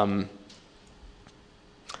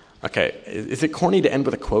 Okay, is it corny to end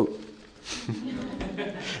with a quote?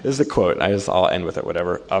 This is a quote. I'll end with it,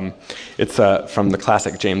 whatever. It's from the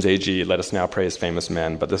classic James A.G., Let Us Now Praise Famous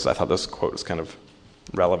Men, but I thought this quote was kind of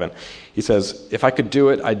relevant. He says, "If I could do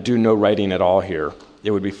it, I'd do no writing at all here.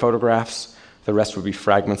 It would be photographs, the rest would be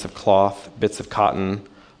fragments of cloth, bits of cotton,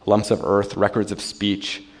 lumps of earth, records of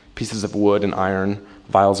speech, pieces of wood and iron,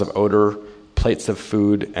 vials of odor, plates of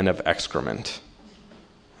food, and of excrement."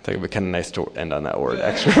 I think it would be kind of nice to end on that word,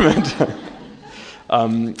 excrement.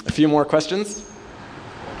 A few more questions?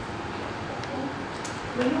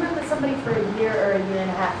 When you work with somebody for a year or a year and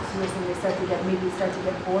a half, seriously, they start to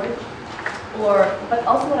get bored. But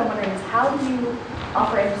also what I'm wondering is, how do you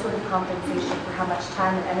offer any sort of compensation for how much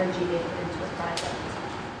time and energy they put into a project?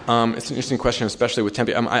 It's an interesting question, especially with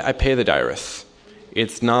Tempe. I pay the diarists.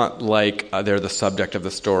 It's not like they're the subject of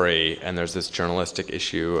the story and there's this journalistic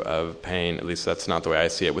issue of paying. At least that's not the way I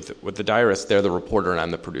see it. With the diarists, they're the reporter and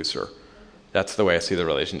I'm the producer. That's the way I see the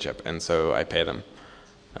relationship, and so I pay them.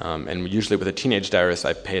 And usually with a teenage diarist,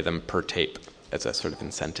 I pay them per tape as a sort of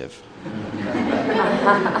incentive.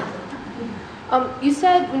 You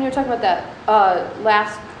said when you were talking about that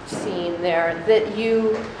last scene there that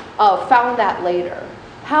you found that later.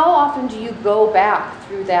 How often do you go back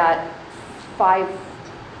through that 5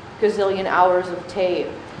 gazillion hours of tape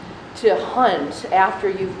to hunt after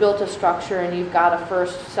you've built a structure and you've got a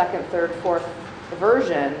first, second, third, fourth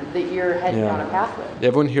version that you're heading on a path with? Did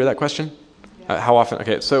everyone hear that question? How often?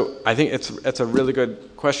 Okay, so I think it's a really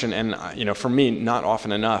good question, and for me, not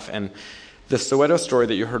often enough. And the Soweto story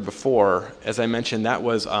that you heard before, as I mentioned, that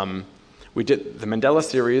was We did the Mandela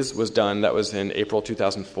series was done. That was in April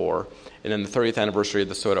 2004, and then the 30th anniversary of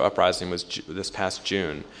the Soweto uprising was this past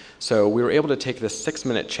June. So we were able to take this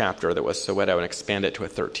 6-minute chapter that was Soweto and expand it to a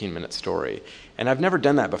 13-minute story. And I've never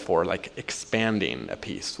done that before, like expanding a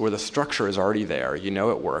piece where the structure is already there, you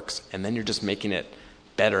know it works, and then you're just making it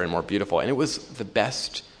better and more beautiful. And it was the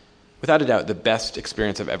best, without a doubt, the best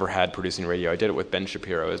experience I've ever had producing radio. I did it with Ben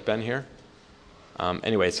Shapiro. Is Ben here?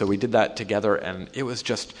 Anyway, so we did that together, and it was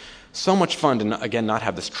just so much fun to, again, not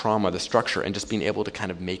have this trauma of the structure and just being able to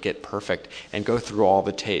kind of make it perfect and go through all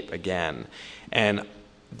the tape again. And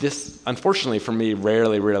this, unfortunately for me,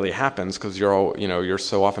 rarely happens because you're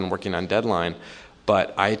so often working on deadline.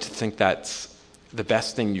 But I think that's the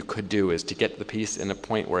best thing you could do is to get the piece in a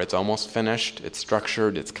point where it's almost finished, it's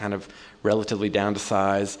structured, it's kind of relatively down to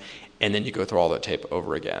size, and then you go through all that tape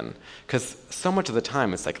over again. Because so much of the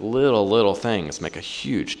time it's like little things make a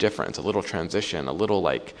huge difference, a little transition, a little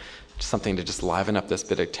like something to just liven up this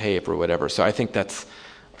bit of tape or whatever. So I think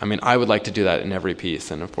I would like to do that in every piece,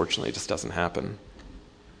 and unfortunately it just doesn't happen.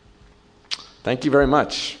 Thank you very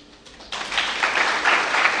much.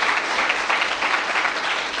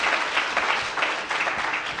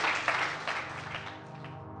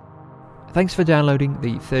 Thanks for downloading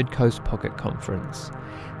the Third Coast Pocket Conference.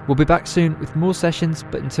 We'll be back soon with more sessions,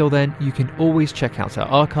 but until then, you can always check out our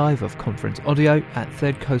archive of conference audio at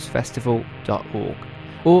thirdcoastfestival.org,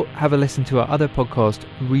 or have a listen to our other podcast,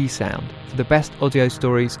 Resound, for the best audio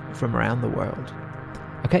stories from around the world.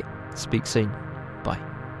 Okay, speak soon. Bye.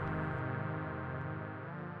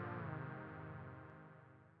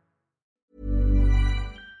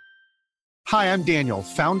 Hi, I'm Daniel,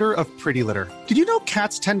 founder of Pretty Litter. Did you know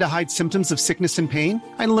cats tend to hide symptoms of sickness and pain?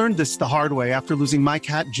 I learned this the hard way after losing my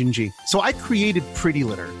cat, Gingy. So I created Pretty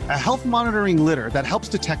Litter, a health monitoring litter that helps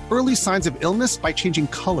detect early signs of illness by changing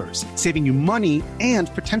colors, saving you money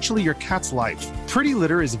and potentially your cat's life. Pretty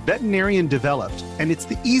Litter is veterinarian developed, and it's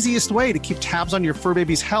the easiest way to keep tabs on your fur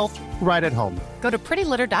baby's health right at home. Go to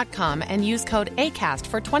prettylitter.com and use code ACAST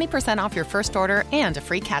for 20% off your first order and a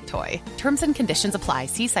free cat toy. Terms and conditions apply.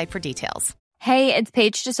 See site for details. Hey, it's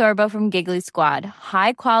Paige DeSorbo from Giggly Squad.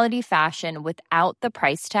 High quality fashion without the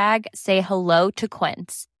price tag. Say hello to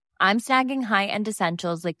Quince. I'm snagging high-end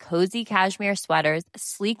essentials like cozy cashmere sweaters,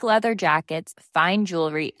 sleek leather jackets, fine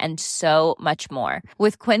jewelry, and so much more.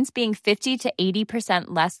 With Quince being 50 to 80%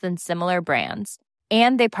 less than similar brands.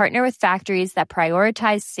 And they partner with factories that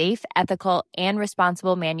prioritize safe, ethical, and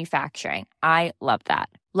responsible manufacturing. I love that.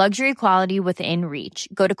 Luxury quality within reach.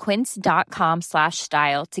 Go to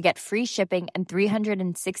quince.com/style to get free shipping and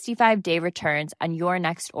 365-day returns on your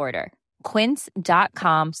next order.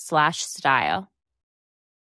 Quince.com/style.